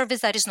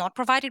that is not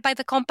provided by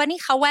the company.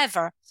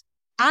 However,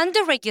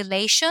 under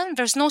regulation,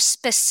 there's no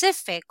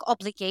specific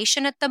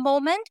obligation at the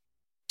moment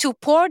to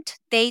port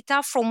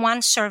data from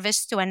one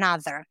service to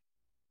another.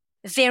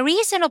 There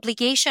is an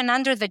obligation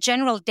under the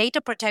General Data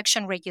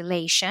Protection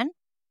Regulation,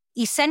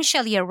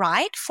 essentially a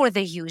right for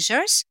the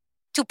users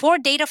to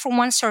port data from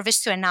one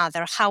service to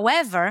another.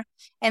 However,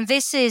 and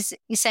this is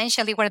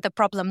essentially where the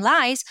problem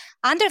lies,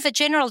 under the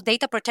General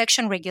Data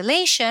Protection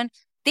Regulation,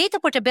 data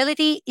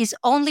portability is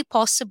only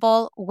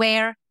possible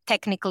where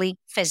technically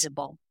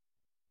feasible.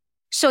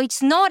 So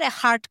it's not a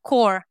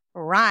hardcore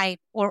right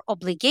or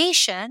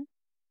obligation.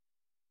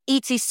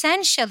 It's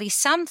essentially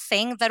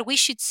something that we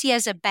should see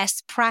as a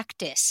best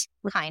practice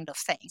kind of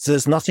thing. So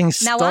there's nothing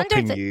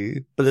stopping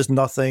you, but there's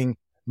nothing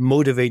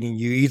motivating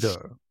you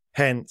either.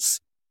 Hence,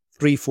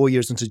 3-4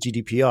 years into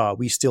GDPR,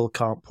 we still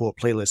can't port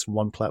playlists from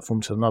one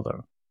platform to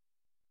another.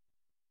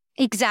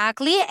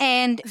 Exactly.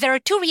 And there are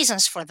 2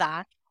 reasons for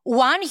that.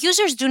 One,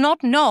 users do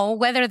not know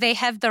whether they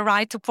have the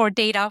right to port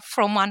data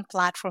from one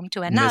platform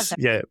to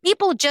another.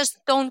 People just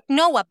don't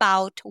know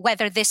about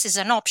whether this is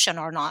an option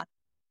or not.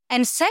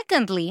 And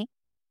secondly,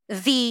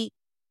 the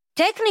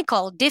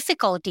technical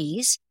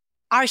difficulties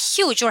are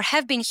huge or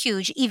have been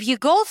huge. If you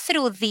go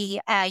through the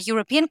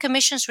European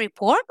Commission's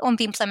report on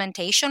the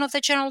implementation of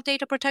the General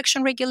Data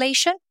Protection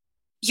Regulation,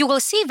 you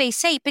will see they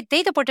say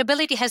data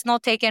portability has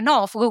not taken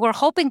off. We were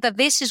hoping that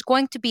this is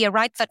going to be a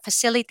right that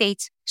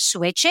facilitates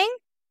switching,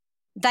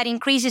 that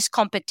increases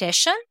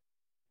competition.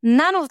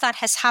 None of that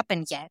has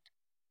happened yet.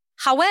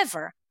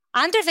 However,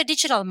 under the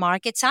Digital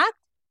Markets Act,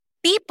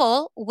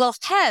 people will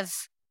have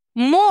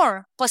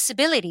more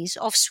possibilities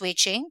of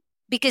switching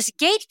because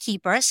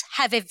gatekeepers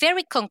have a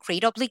very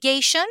concrete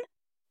obligation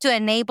to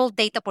enable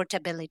data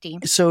portability.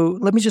 So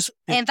let me just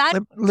let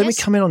me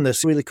come in on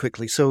this really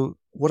quickly. So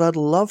what I'd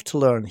love to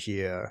learn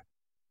here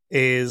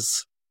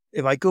is,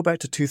 if I go back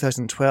to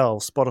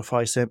 2012,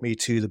 Spotify sent me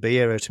to the Bay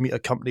Area to meet a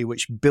company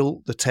which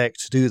built the tech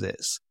to do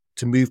this,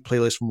 to move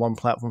playlists from one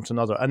platform to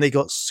another, and they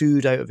got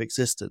sued out of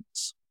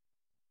existence.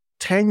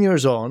 10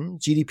 years on,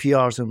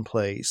 GDPR is in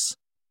place.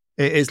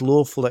 It is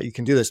lawful that you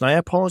can do this. And I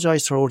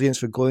apologize to our audience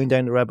for going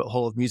down the rabbit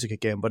hole of music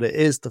again, but it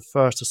is the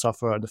first to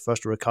suffer and the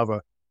first to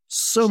recover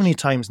so many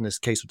times in this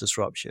case of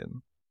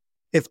disruption.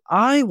 If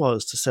I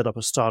was to set up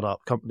a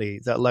startup company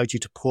that allowed you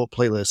to port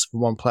playlists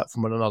from one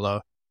platform to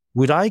another,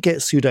 would I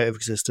get sued out of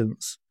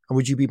existence? And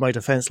would you be my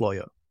defense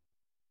lawyer?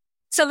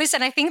 So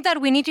listen, I think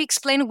that we need to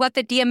explain what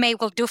the DMA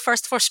will do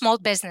first for small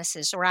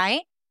businesses,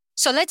 right?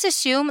 So let's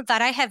assume that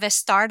I have a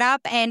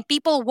startup and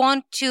people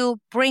want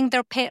to bring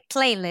their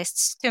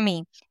playlists to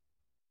me.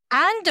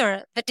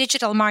 Under the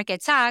Digital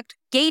Markets Act,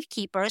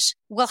 gatekeepers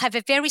will have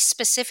a very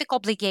specific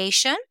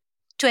obligation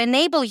to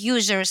enable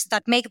users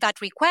that make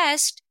that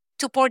request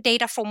to port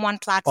data from one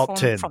platform,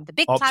 from the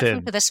big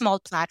platform to the small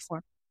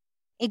platform.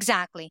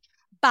 Exactly.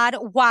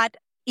 But what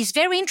is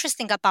very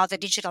interesting about the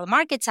Digital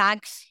Markets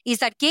Act is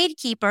that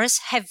gatekeepers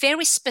have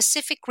very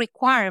specific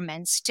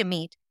requirements to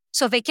meet.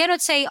 So they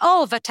cannot say,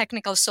 oh, the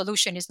technical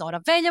solution is not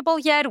available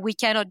yet, we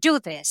cannot do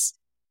this.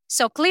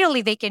 So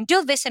clearly they can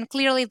do this, and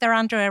clearly they're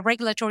under a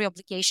regulatory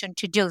obligation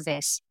to do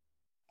this.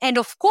 And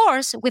of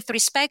course, with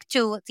respect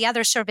to the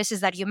other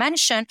services that you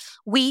mentioned,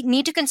 we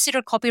need to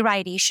consider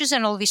copyright issues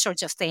and all these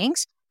sorts of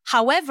things.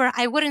 However,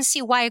 I wouldn't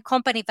see why a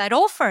company that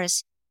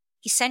offers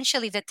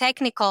essentially the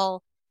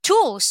technical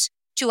tools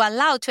to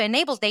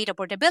enable data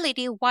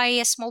portability, why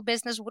a small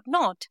business would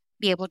not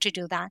be able to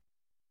do that.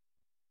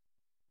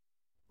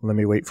 Let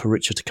me wait for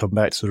Richard to come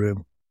back to the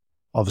room.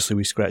 Obviously,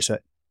 we scratched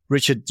that.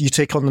 Richard, you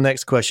take on the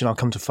next question. I'll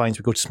come to fines.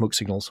 We go to smoke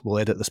signals. We'll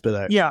edit this bit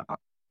out. Yeah,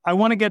 I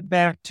want to get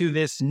back to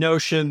this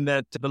notion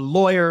that the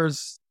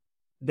lawyers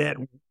that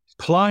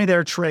ply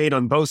their trade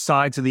on both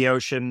sides of the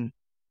ocean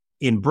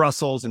in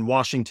Brussels and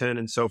Washington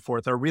and so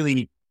forth are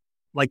really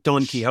like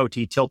Don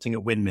Quixote tilting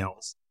at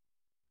windmills.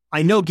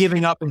 I know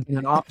giving up is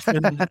an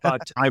option,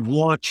 but I've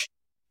watched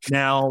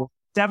now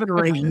 7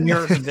 or 8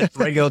 years of this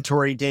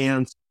regulatory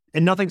dance,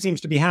 and nothing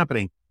seems to be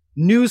happening.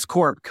 News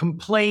Corp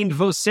complained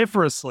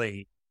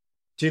vociferously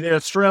to the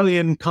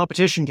Australian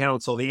Competition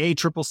Council, the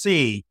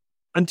ACCC,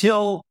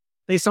 until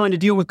they signed a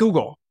deal with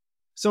Google.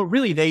 So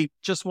really, they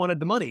just wanted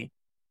the money.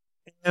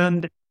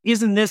 And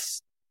isn't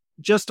this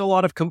just a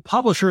lot of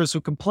publishers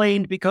who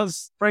complained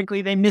because,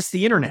 frankly, they miss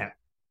the internet?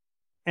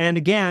 And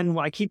again,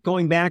 I keep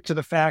going back to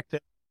the fact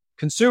that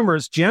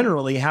consumers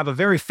generally have a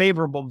very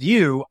favorable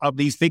view of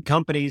these big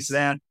companies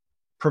that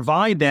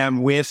provide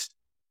them with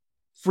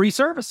free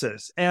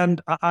services. And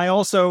I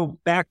also,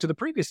 back to the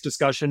previous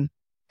discussion,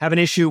 have an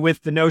issue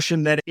with the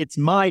notion that it's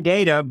my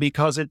data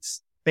because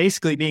it's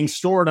basically being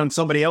stored on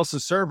somebody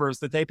else's servers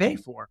that they pay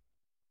for.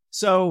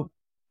 So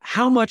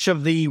how much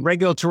of the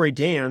regulatory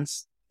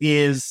dance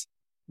is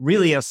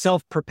really a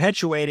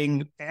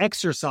self-perpetuating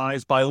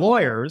exercise by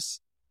lawyers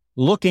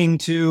looking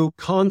to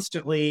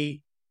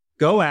constantly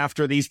go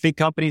after these big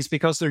companies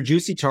because they're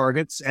juicy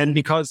targets and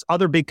because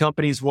other big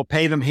companies will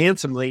pay them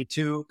handsomely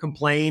to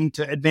complain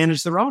to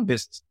advantage their own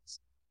businesses?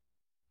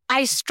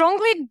 I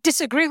strongly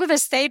disagree with the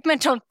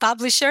statement on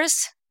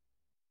publishers,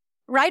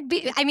 right?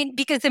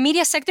 Because the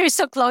media sector is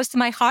so close to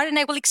my heart, and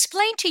I will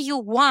explain to you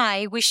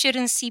why we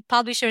shouldn't see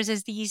publishers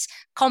as these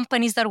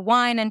companies that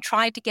whine and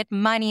try to get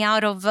money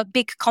out of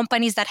big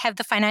companies that have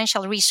the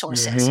financial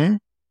resources. Mm-hmm.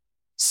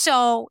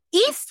 So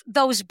if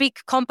those big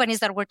companies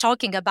that we're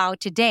talking about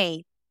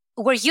today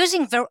were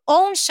using their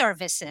own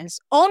services,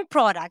 own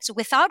products,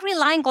 without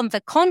relying on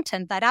the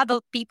content that other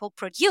people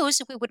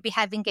produce, we would be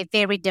having a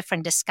very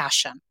different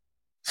discussion.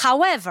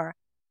 However,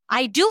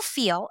 I do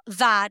feel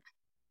that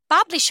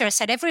publishers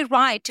had every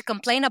right to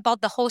complain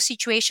about the whole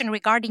situation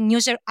regarding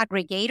user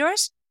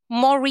aggregators.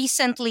 More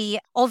recently,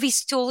 all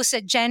these tools,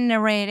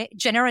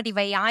 generative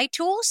AI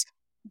tools,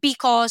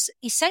 because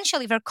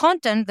essentially their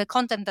content, the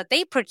content that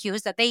they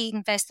produce, that they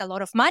invest a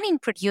lot of money in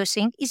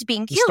producing, is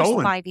being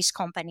used by these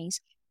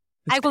companies.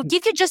 I will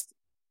give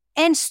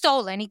you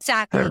stolen,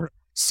 exactly.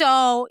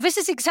 So this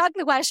is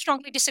exactly why I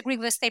strongly disagree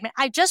with the statement.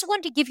 I just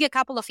want to give you a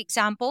couple of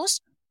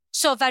examples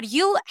so that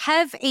you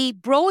have a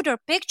broader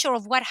picture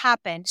of what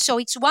happened. So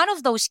it's one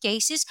of those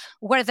cases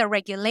where the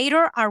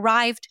regulator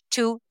arrived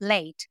too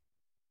late.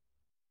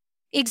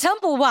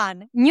 Example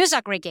 1, news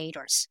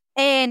aggregators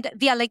and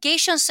the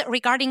allegations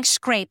regarding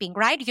scraping,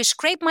 right? You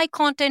scrape my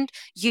content,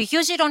 you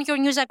use it on your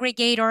news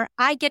aggregator,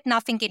 I get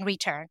nothing in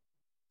return.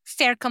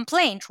 Fair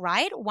complaint,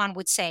 right? One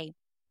would say.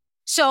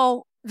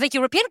 So the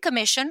European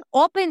Commission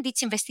opened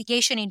its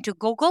investigation into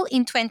Google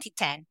in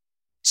 2010.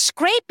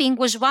 Scraping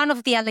was one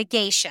of the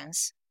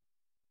allegations.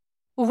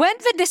 When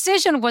the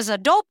decision was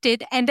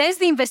adopted and as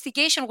the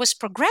investigation was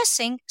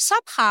progressing,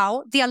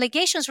 somehow the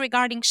allegations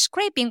regarding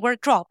scraping were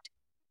dropped.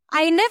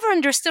 I never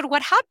understood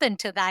what happened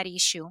to that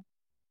issue.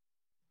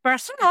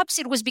 Perhaps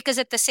it was because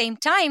at the same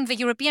time, the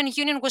European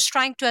Union was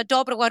trying to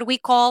adopt what we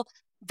call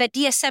the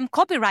DSM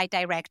Copyright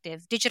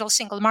Directive, Digital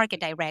Single Market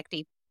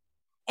Directive.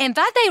 And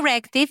that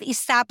directive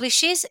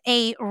establishes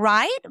a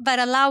right that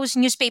allows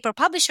newspaper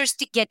publishers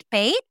to get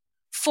paid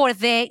for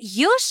the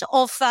use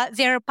of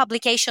their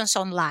publications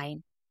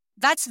online.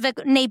 That's the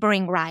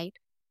neighboring right.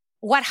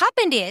 What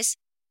happened is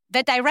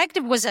the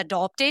directive was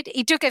adopted.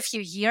 It took a few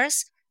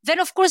years. Then,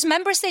 of course,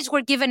 member states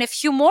were given a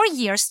few more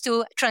years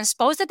to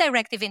transpose the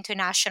directive into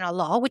national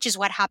law, which is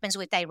what happens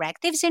with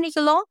directives in EU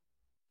law.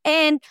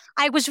 And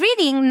I was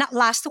reading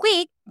last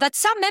week that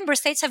some member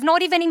states have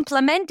not even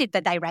implemented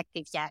the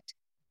directive yet.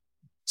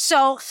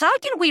 So how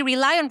can we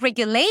rely on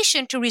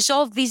regulation to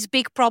resolve this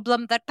big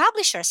problem that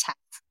publishers have?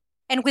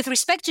 And with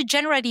respect to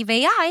generative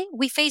AI,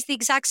 we face the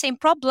exact same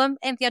problem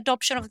and the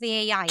adoption of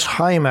the AI.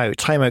 Time out,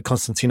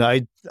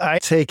 Constantina. I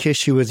take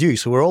issue with you.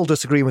 So we're all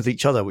disagreeing with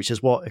each other, which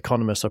is what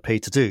economists are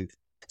paid to do.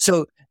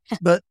 So,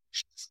 but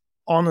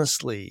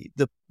honestly,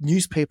 the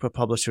newspaper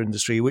publisher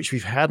industry, which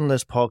we've had on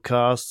this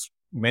podcast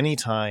many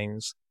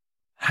times,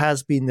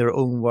 has been their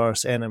own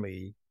worst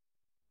enemy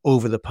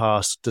over the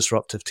past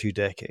disruptive 2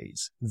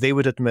 decades. They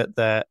would admit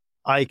that.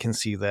 I can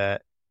see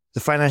that. The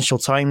Financial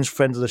Times,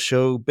 friends of the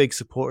show, big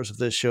supporters of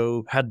this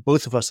show, had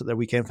both of us at their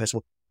weekend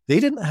festival.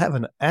 They didn't have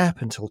an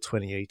app until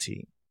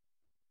 2018.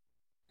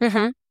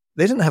 Mm-hmm.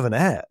 They didn't have an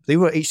app. They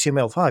were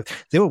HTML5.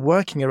 They were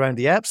working around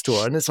the App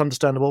Store, and it's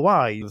understandable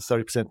why, the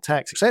 30%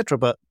 tax, etc.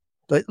 But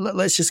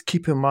let's just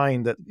keep in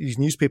mind that these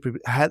newspapers,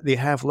 they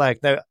have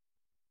lagged. Now,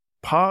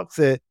 park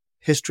the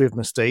history of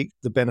mistake,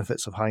 the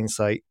benefits of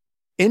hindsight.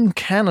 In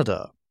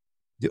Canada,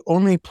 the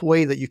only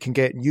way that you can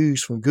get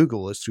news from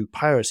Google is through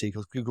piracy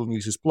because Google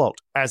News is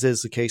blocked, as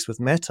is the case with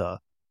Meta.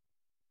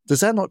 Does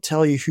that not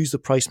tell you who's the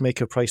price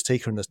maker, price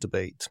taker in this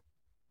debate?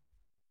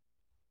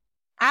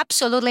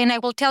 Absolutely. And I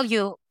will tell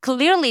you,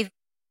 clearly,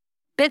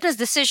 business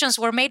decisions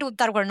were made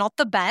that were not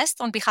the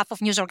best on behalf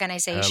of news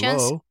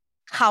organizations. Hello?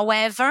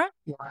 However,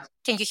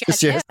 can you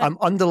hear Yes, I'm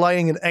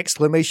underlining an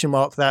exclamation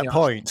mark that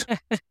point.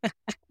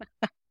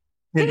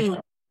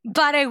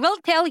 But I will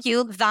tell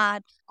you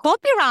that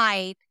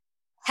copyright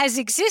has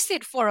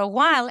existed for a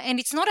while, and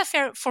it's not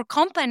fair for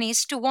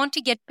companies to want to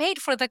get paid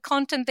for the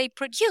content they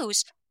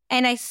produce.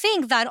 And I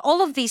think that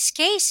all of these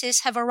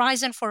cases have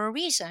arisen for a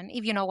reason,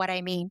 if you know what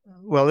I mean.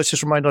 Well, let's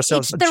just remind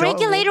ourselves. The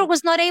regulator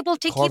was not able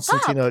to keep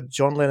up.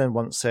 John Lennon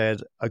once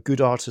said, a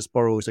good artist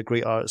borrows, a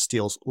great artist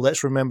steals.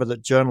 Let's remember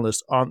that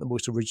journalists aren't the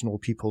most original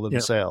people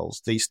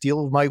themselves. They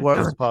steal my work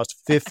for the past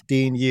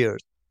 15 years.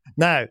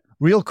 Now,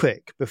 real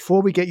quick,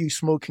 before we get you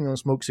smoking on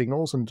smoke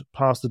signals and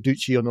pass the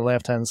Ducci on the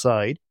left-hand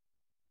side,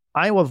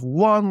 I have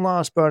one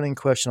last burning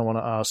question I want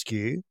to ask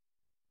you.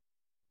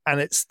 And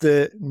it's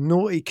the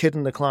naughty kid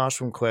in the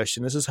classroom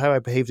question. This is how I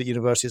behaved at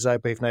university as I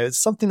behave now. It's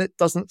something that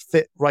doesn't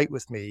fit right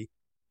with me.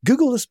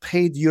 Google has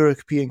paid the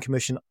European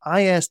Commission,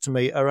 I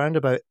estimate, around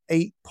about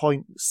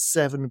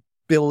 8.7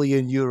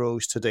 billion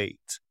euros to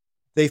date.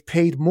 They've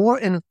paid more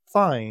in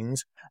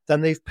fines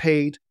than they've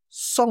paid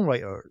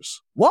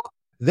songwriters. What?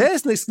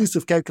 There's an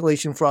exclusive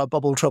calculation for our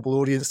Bubble Trouble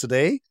audience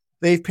today.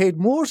 They've paid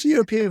more to the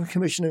European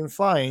Commission in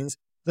fines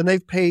than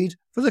they've paid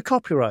for the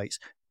copyrights.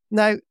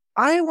 Now,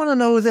 I want to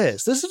know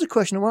this. This is a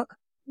question of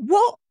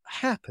what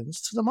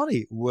happens to the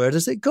money? Where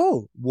does it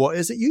go? What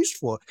is it used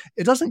for?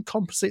 It doesn't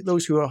compensate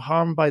those who are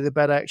harmed by the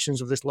bad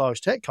actions of this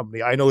large tech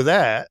company. I know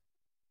that.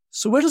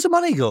 So where does the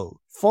money go?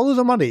 Follow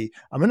the money.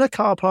 I'm in a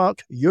car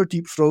park. You're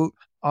deep throat.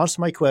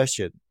 Answer my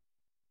question.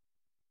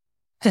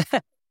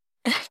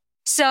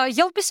 So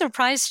you'll be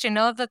surprised to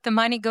know that the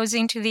money goes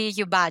into the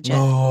EU budget.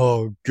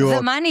 Oh, God.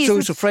 The money so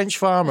to French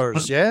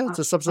farmers, yeah? It's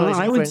a subsidization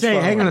I would French say,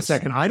 farmers. hang on a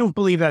second. I don't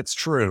believe that's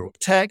true.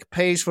 Tech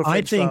pays for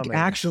French I think farming.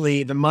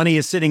 actually the money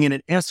is sitting in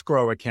an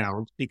escrow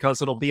account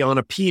because it'll be on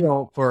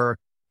appeal for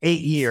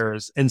 8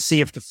 years and see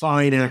if the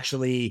fine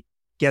actually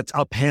gets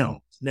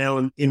upheld.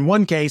 Now, in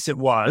one case it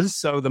was,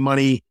 so the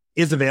money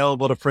is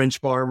available to French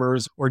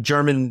farmers or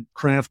German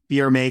craft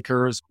beer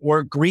makers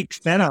or Greek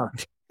feta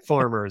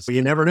farmers.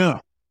 You never know.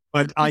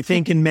 But I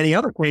think in many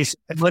other cases,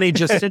 money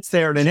just sits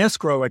there in an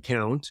escrow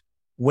account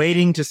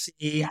waiting to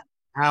see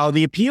how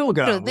the appeal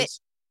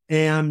goes.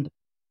 And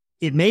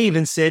it may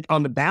even sit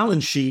on the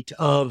balance sheet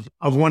of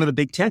one of the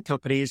big tech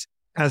companies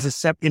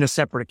as in a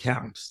separate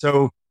account.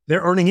 So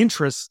they're earning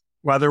interest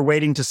while they're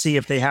waiting to see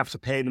if they have to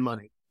pay the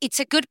money. It's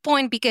a good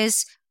point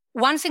because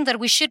one thing that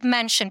we should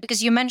mention,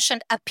 because you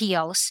mentioned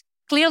appeals,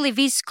 clearly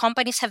these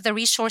companies have the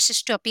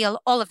resources to appeal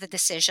all of the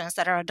decisions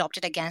that are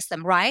adopted against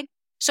them, right?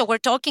 So we're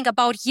talking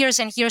about years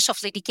and years of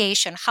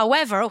litigation.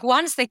 However,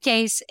 once the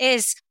case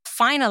is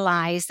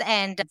finalized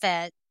and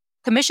the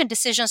commission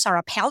decisions are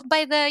upheld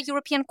by the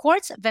European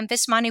courts, then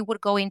this money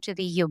would go into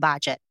the EU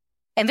budget.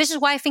 And this is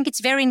why I think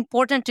it's very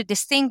important to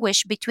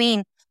distinguish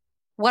between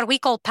what we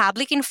call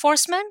public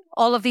enforcement,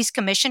 all of these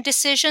commission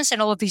decisions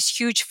and all of these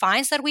huge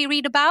fines that we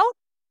read about,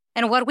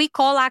 and what we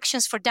call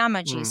actions for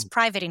damages,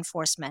 private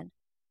enforcement.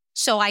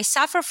 So I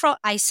suffer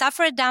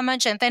a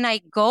damage and then I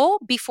go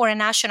before a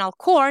national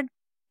court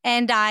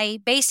and I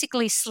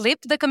basically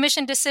slip the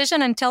commission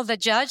decision and tell the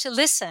judge,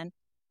 listen,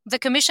 the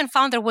commission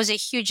found there was a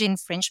huge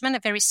infringement,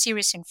 a very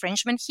serious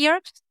infringement here.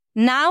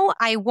 Now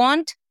I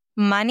want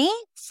money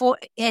for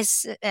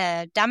as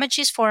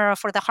damages for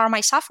the harm I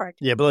suffered.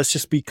 Yeah, but let's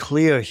just be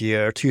clear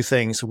here. 2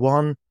 things.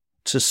 One,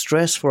 to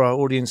stress for our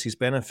audience's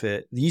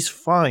benefit, these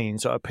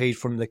fines that are paid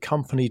from the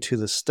company to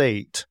the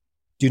state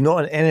do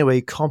not in any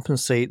way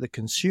compensate the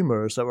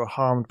consumers that were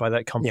harmed by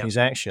that company's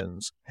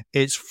actions.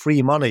 It's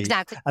free money.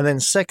 Exactly. And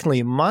then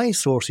secondly, my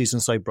sources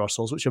inside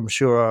Brussels, which I'm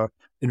sure are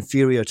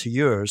inferior to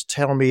yours,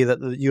 tell me that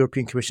the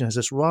European Commission has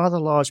this rather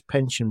large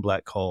pension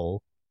black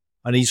hole,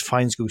 and these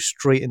fines go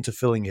straight into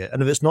filling it.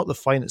 And if it's not the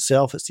fine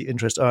itself, it's the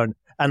interest earned.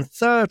 And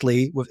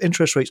thirdly, with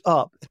interest rates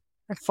up,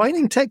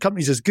 fining tech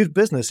companies is good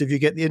business if you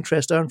get the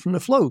interest earned from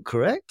the float,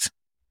 correct?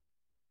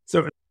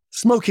 So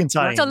Smoking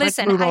time. So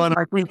listen, let's move on.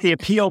 I think the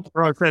appeal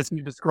process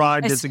you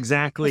described is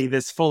exactly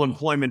this full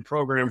employment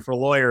program for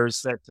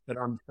lawyers that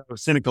I'm so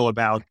cynical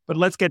about. But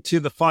let's get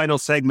to the final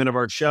segment of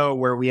our show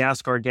where we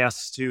ask our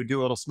guests to do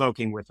a little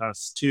smoking with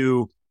us,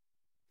 to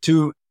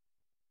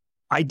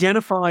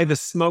identify the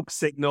smoke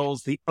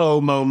signals, the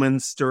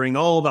moments during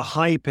all the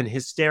hype and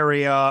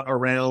hysteria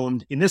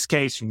around, in this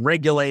case,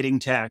 regulating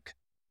tech.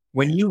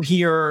 When you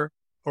hear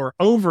or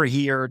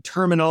overhear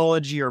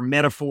terminology or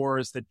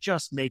metaphors that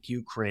just make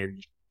you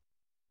cringe,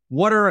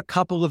 what are a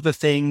couple of the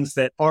things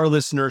that our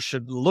listeners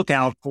should look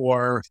out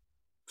for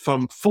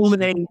from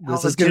fulminating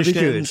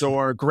politicians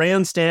or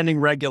grandstanding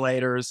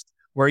regulators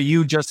where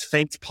you just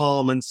face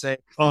palm and say,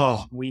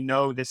 oh, we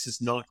know this is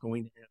not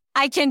going to happen?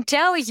 I can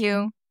tell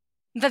you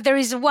that there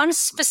is one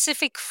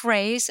specific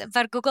phrase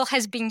that Google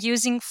has been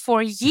using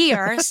for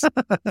years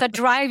that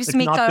drives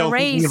me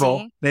crazy.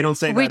 Evil. They don't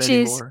say that anymore. Which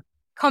is,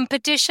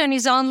 competition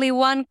is only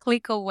one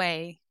click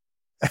away.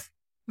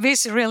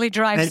 This really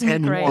drives me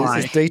crazy. Why?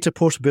 Is data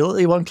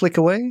portability one click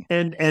away?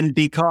 And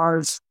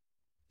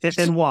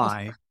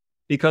why?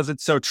 Because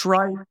it's so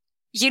trite.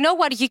 You know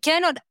what? You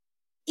cannot,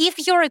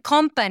 if you're a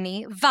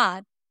company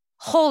that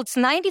holds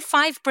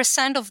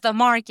 95% of the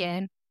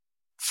market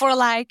for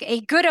like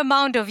a good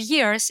amount of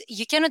years,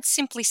 you cannot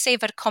simply say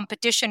that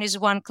competition is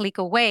one click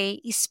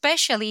away,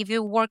 especially if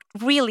you worked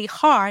really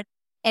hard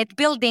at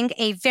building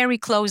a very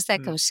closed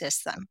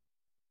ecosystem.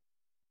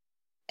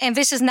 And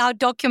this is now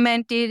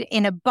documented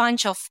in a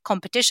bunch of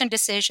competition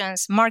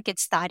decisions, market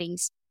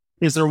studies.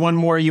 Is there one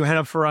more you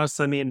have for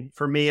us? I mean,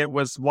 for me, it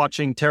was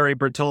watching Terry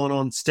Breton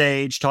on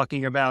stage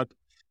talking about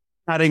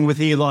chatting with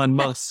Elon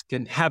Musk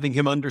and having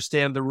him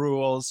understand the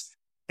rules.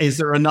 Is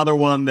there another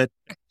one that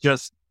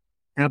just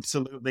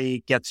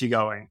absolutely gets you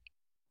going?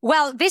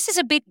 Well, this is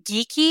a bit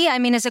geeky. I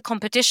mean, as a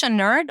competition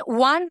nerd,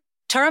 one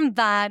term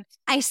that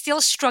I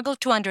still struggle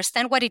to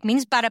understand what it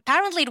means, but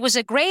apparently it was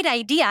a great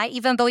idea,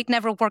 even though it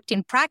never worked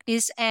in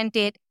practice and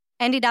it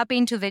ended up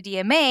into the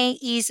DMA,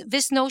 is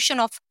this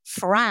notion of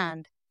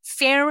FRAND,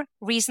 fair,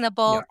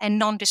 reasonable, and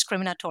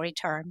non-discriminatory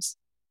terms.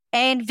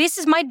 And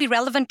this might be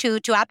relevant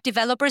to app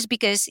developers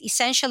because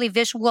essentially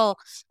this will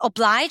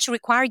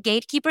require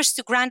gatekeepers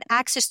to grant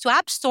access to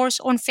app stores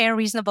on fair,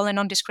 reasonable, and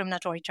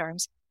non-discriminatory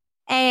terms.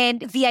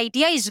 And the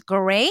idea is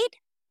great,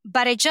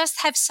 but I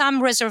just have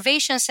some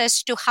reservations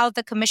as to how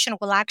the commission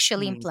will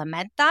actually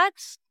implement that,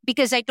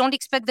 because I don't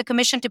expect the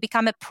commission to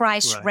become a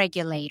price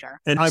regulator.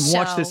 And I've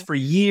watched this for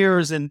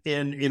years in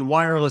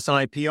wireless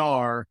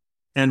IPR.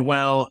 And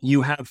while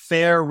you have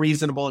fair,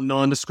 reasonable, and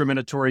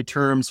non-discriminatory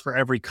terms for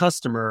every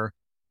customer,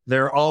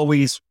 there are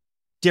always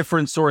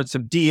different sorts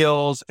of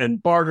deals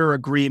and barter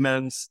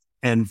agreements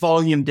and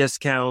volume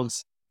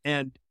discounts.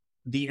 And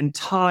the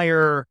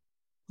entire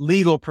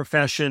legal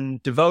profession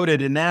devoted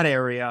in that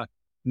area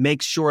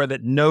makes sure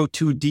that no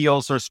two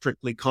deals are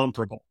strictly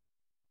comparable.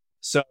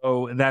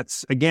 So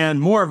that's, again,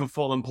 more of a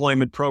full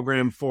employment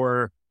program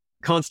for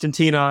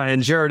Constantina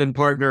and Sheridan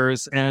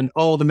Partners and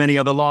all the many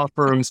other law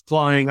firms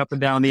flying up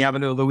and down the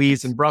Avenue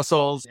Louise in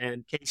Brussels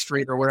and K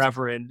Street or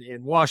wherever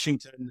in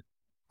Washington.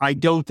 I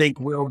don't think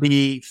we'll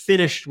be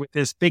finished with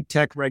this big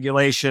tech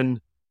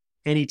regulation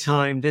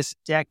anytime this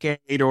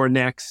decade or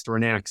next.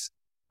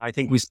 I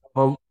think we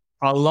still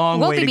have a long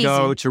way to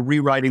go to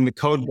rewriting the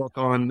code book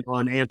on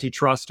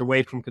antitrust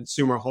away from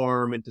consumer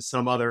harm into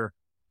some other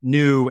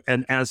new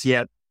and as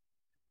yet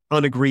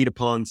unagreed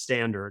upon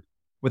standard.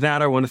 With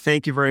that, I want to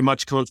thank you very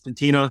much,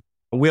 Constantina.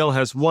 Will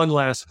has one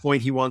last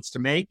point he wants to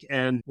make,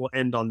 and we'll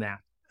end on that.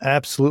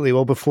 Absolutely.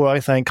 Well, before I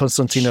thank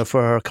Constantina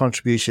for her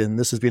contribution,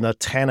 this has been a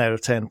 10 out of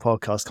 10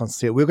 podcast,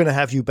 Constantina. We're going to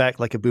have you back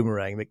like a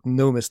boomerang, make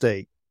no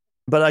mistake.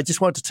 But I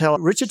just want to tell,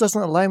 Richard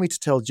doesn't allow me to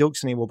tell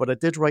jokes anymore, but I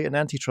did write an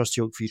antitrust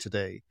joke for you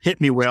today.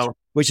 Hit me, Will.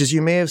 Which is,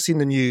 you may have seen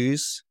the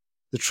news,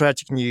 the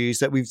tragic news,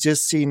 that we've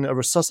just seen a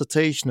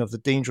resuscitation of the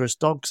Dangerous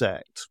Dogs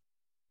Act.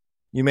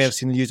 You may have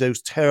seen the news,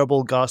 those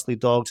terrible, ghastly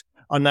dogs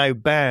are now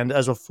banned.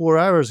 As of 4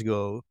 hours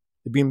ago,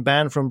 they've been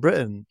banned from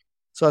Britain.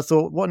 So I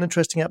thought, what an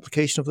interesting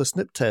application of the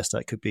snip test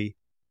that could be.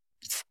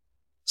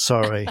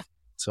 Sorry.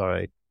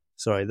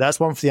 That's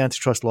one for the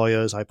antitrust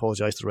lawyers. I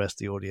apologize to the rest of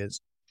the audience.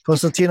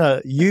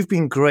 Constantina, you've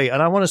been great.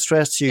 And I want to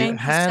stress to you,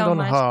 hand on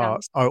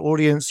heart, our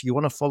audience, you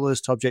want to follow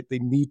this subject, they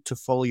need to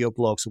follow your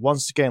blog. So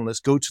once again, let's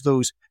go to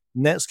those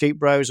Netscape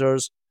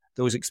browsers,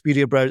 those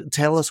Expedia browsers.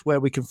 Tell us where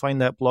we can find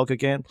that blog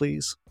again,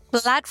 please.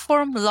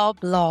 Platform Law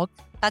Blog.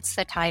 That's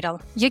the title.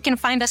 You can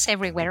find us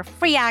everywhere.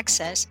 Free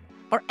access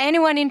for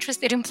anyone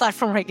interested in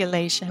platform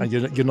regulation. And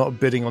you're not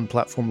bidding on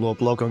Platform Law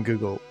Blog on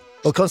Google.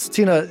 Well,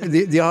 Constantina,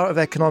 the art of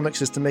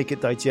economics is to make it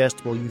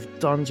digestible. You've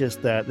done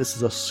just that. This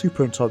is a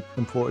super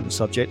important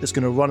subject. It's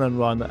going to run and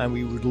run, and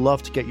we would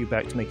love to get you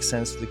back to make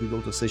sense of the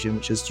Google decision,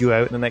 which is due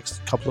out in the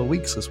next couple of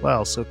weeks as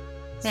well. So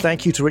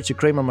thank you to Richard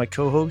Kramer, my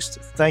co-host.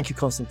 Thank you,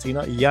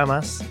 Constantina.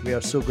 Yamas, we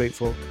are so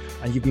grateful.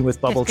 And you've been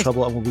with Bubble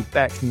Trouble, and we'll be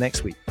back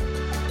next week.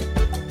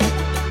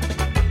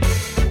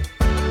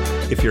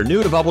 If you're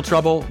new to Bubble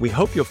Trouble, we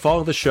hope you'll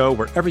follow the show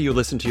wherever you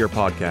listen to your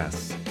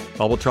podcasts.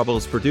 Bubble Trouble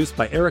is produced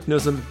by Eric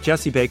Nuzum,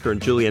 Jesse Baker,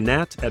 and Julia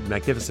Nat at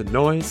Magnificent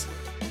Noise.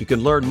 You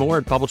can learn more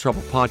at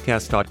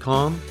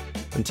BubbleTroublePodcast.com.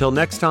 Until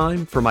next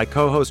time, for my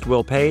co-host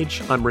Will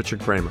Page, I'm Richard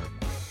Kramer.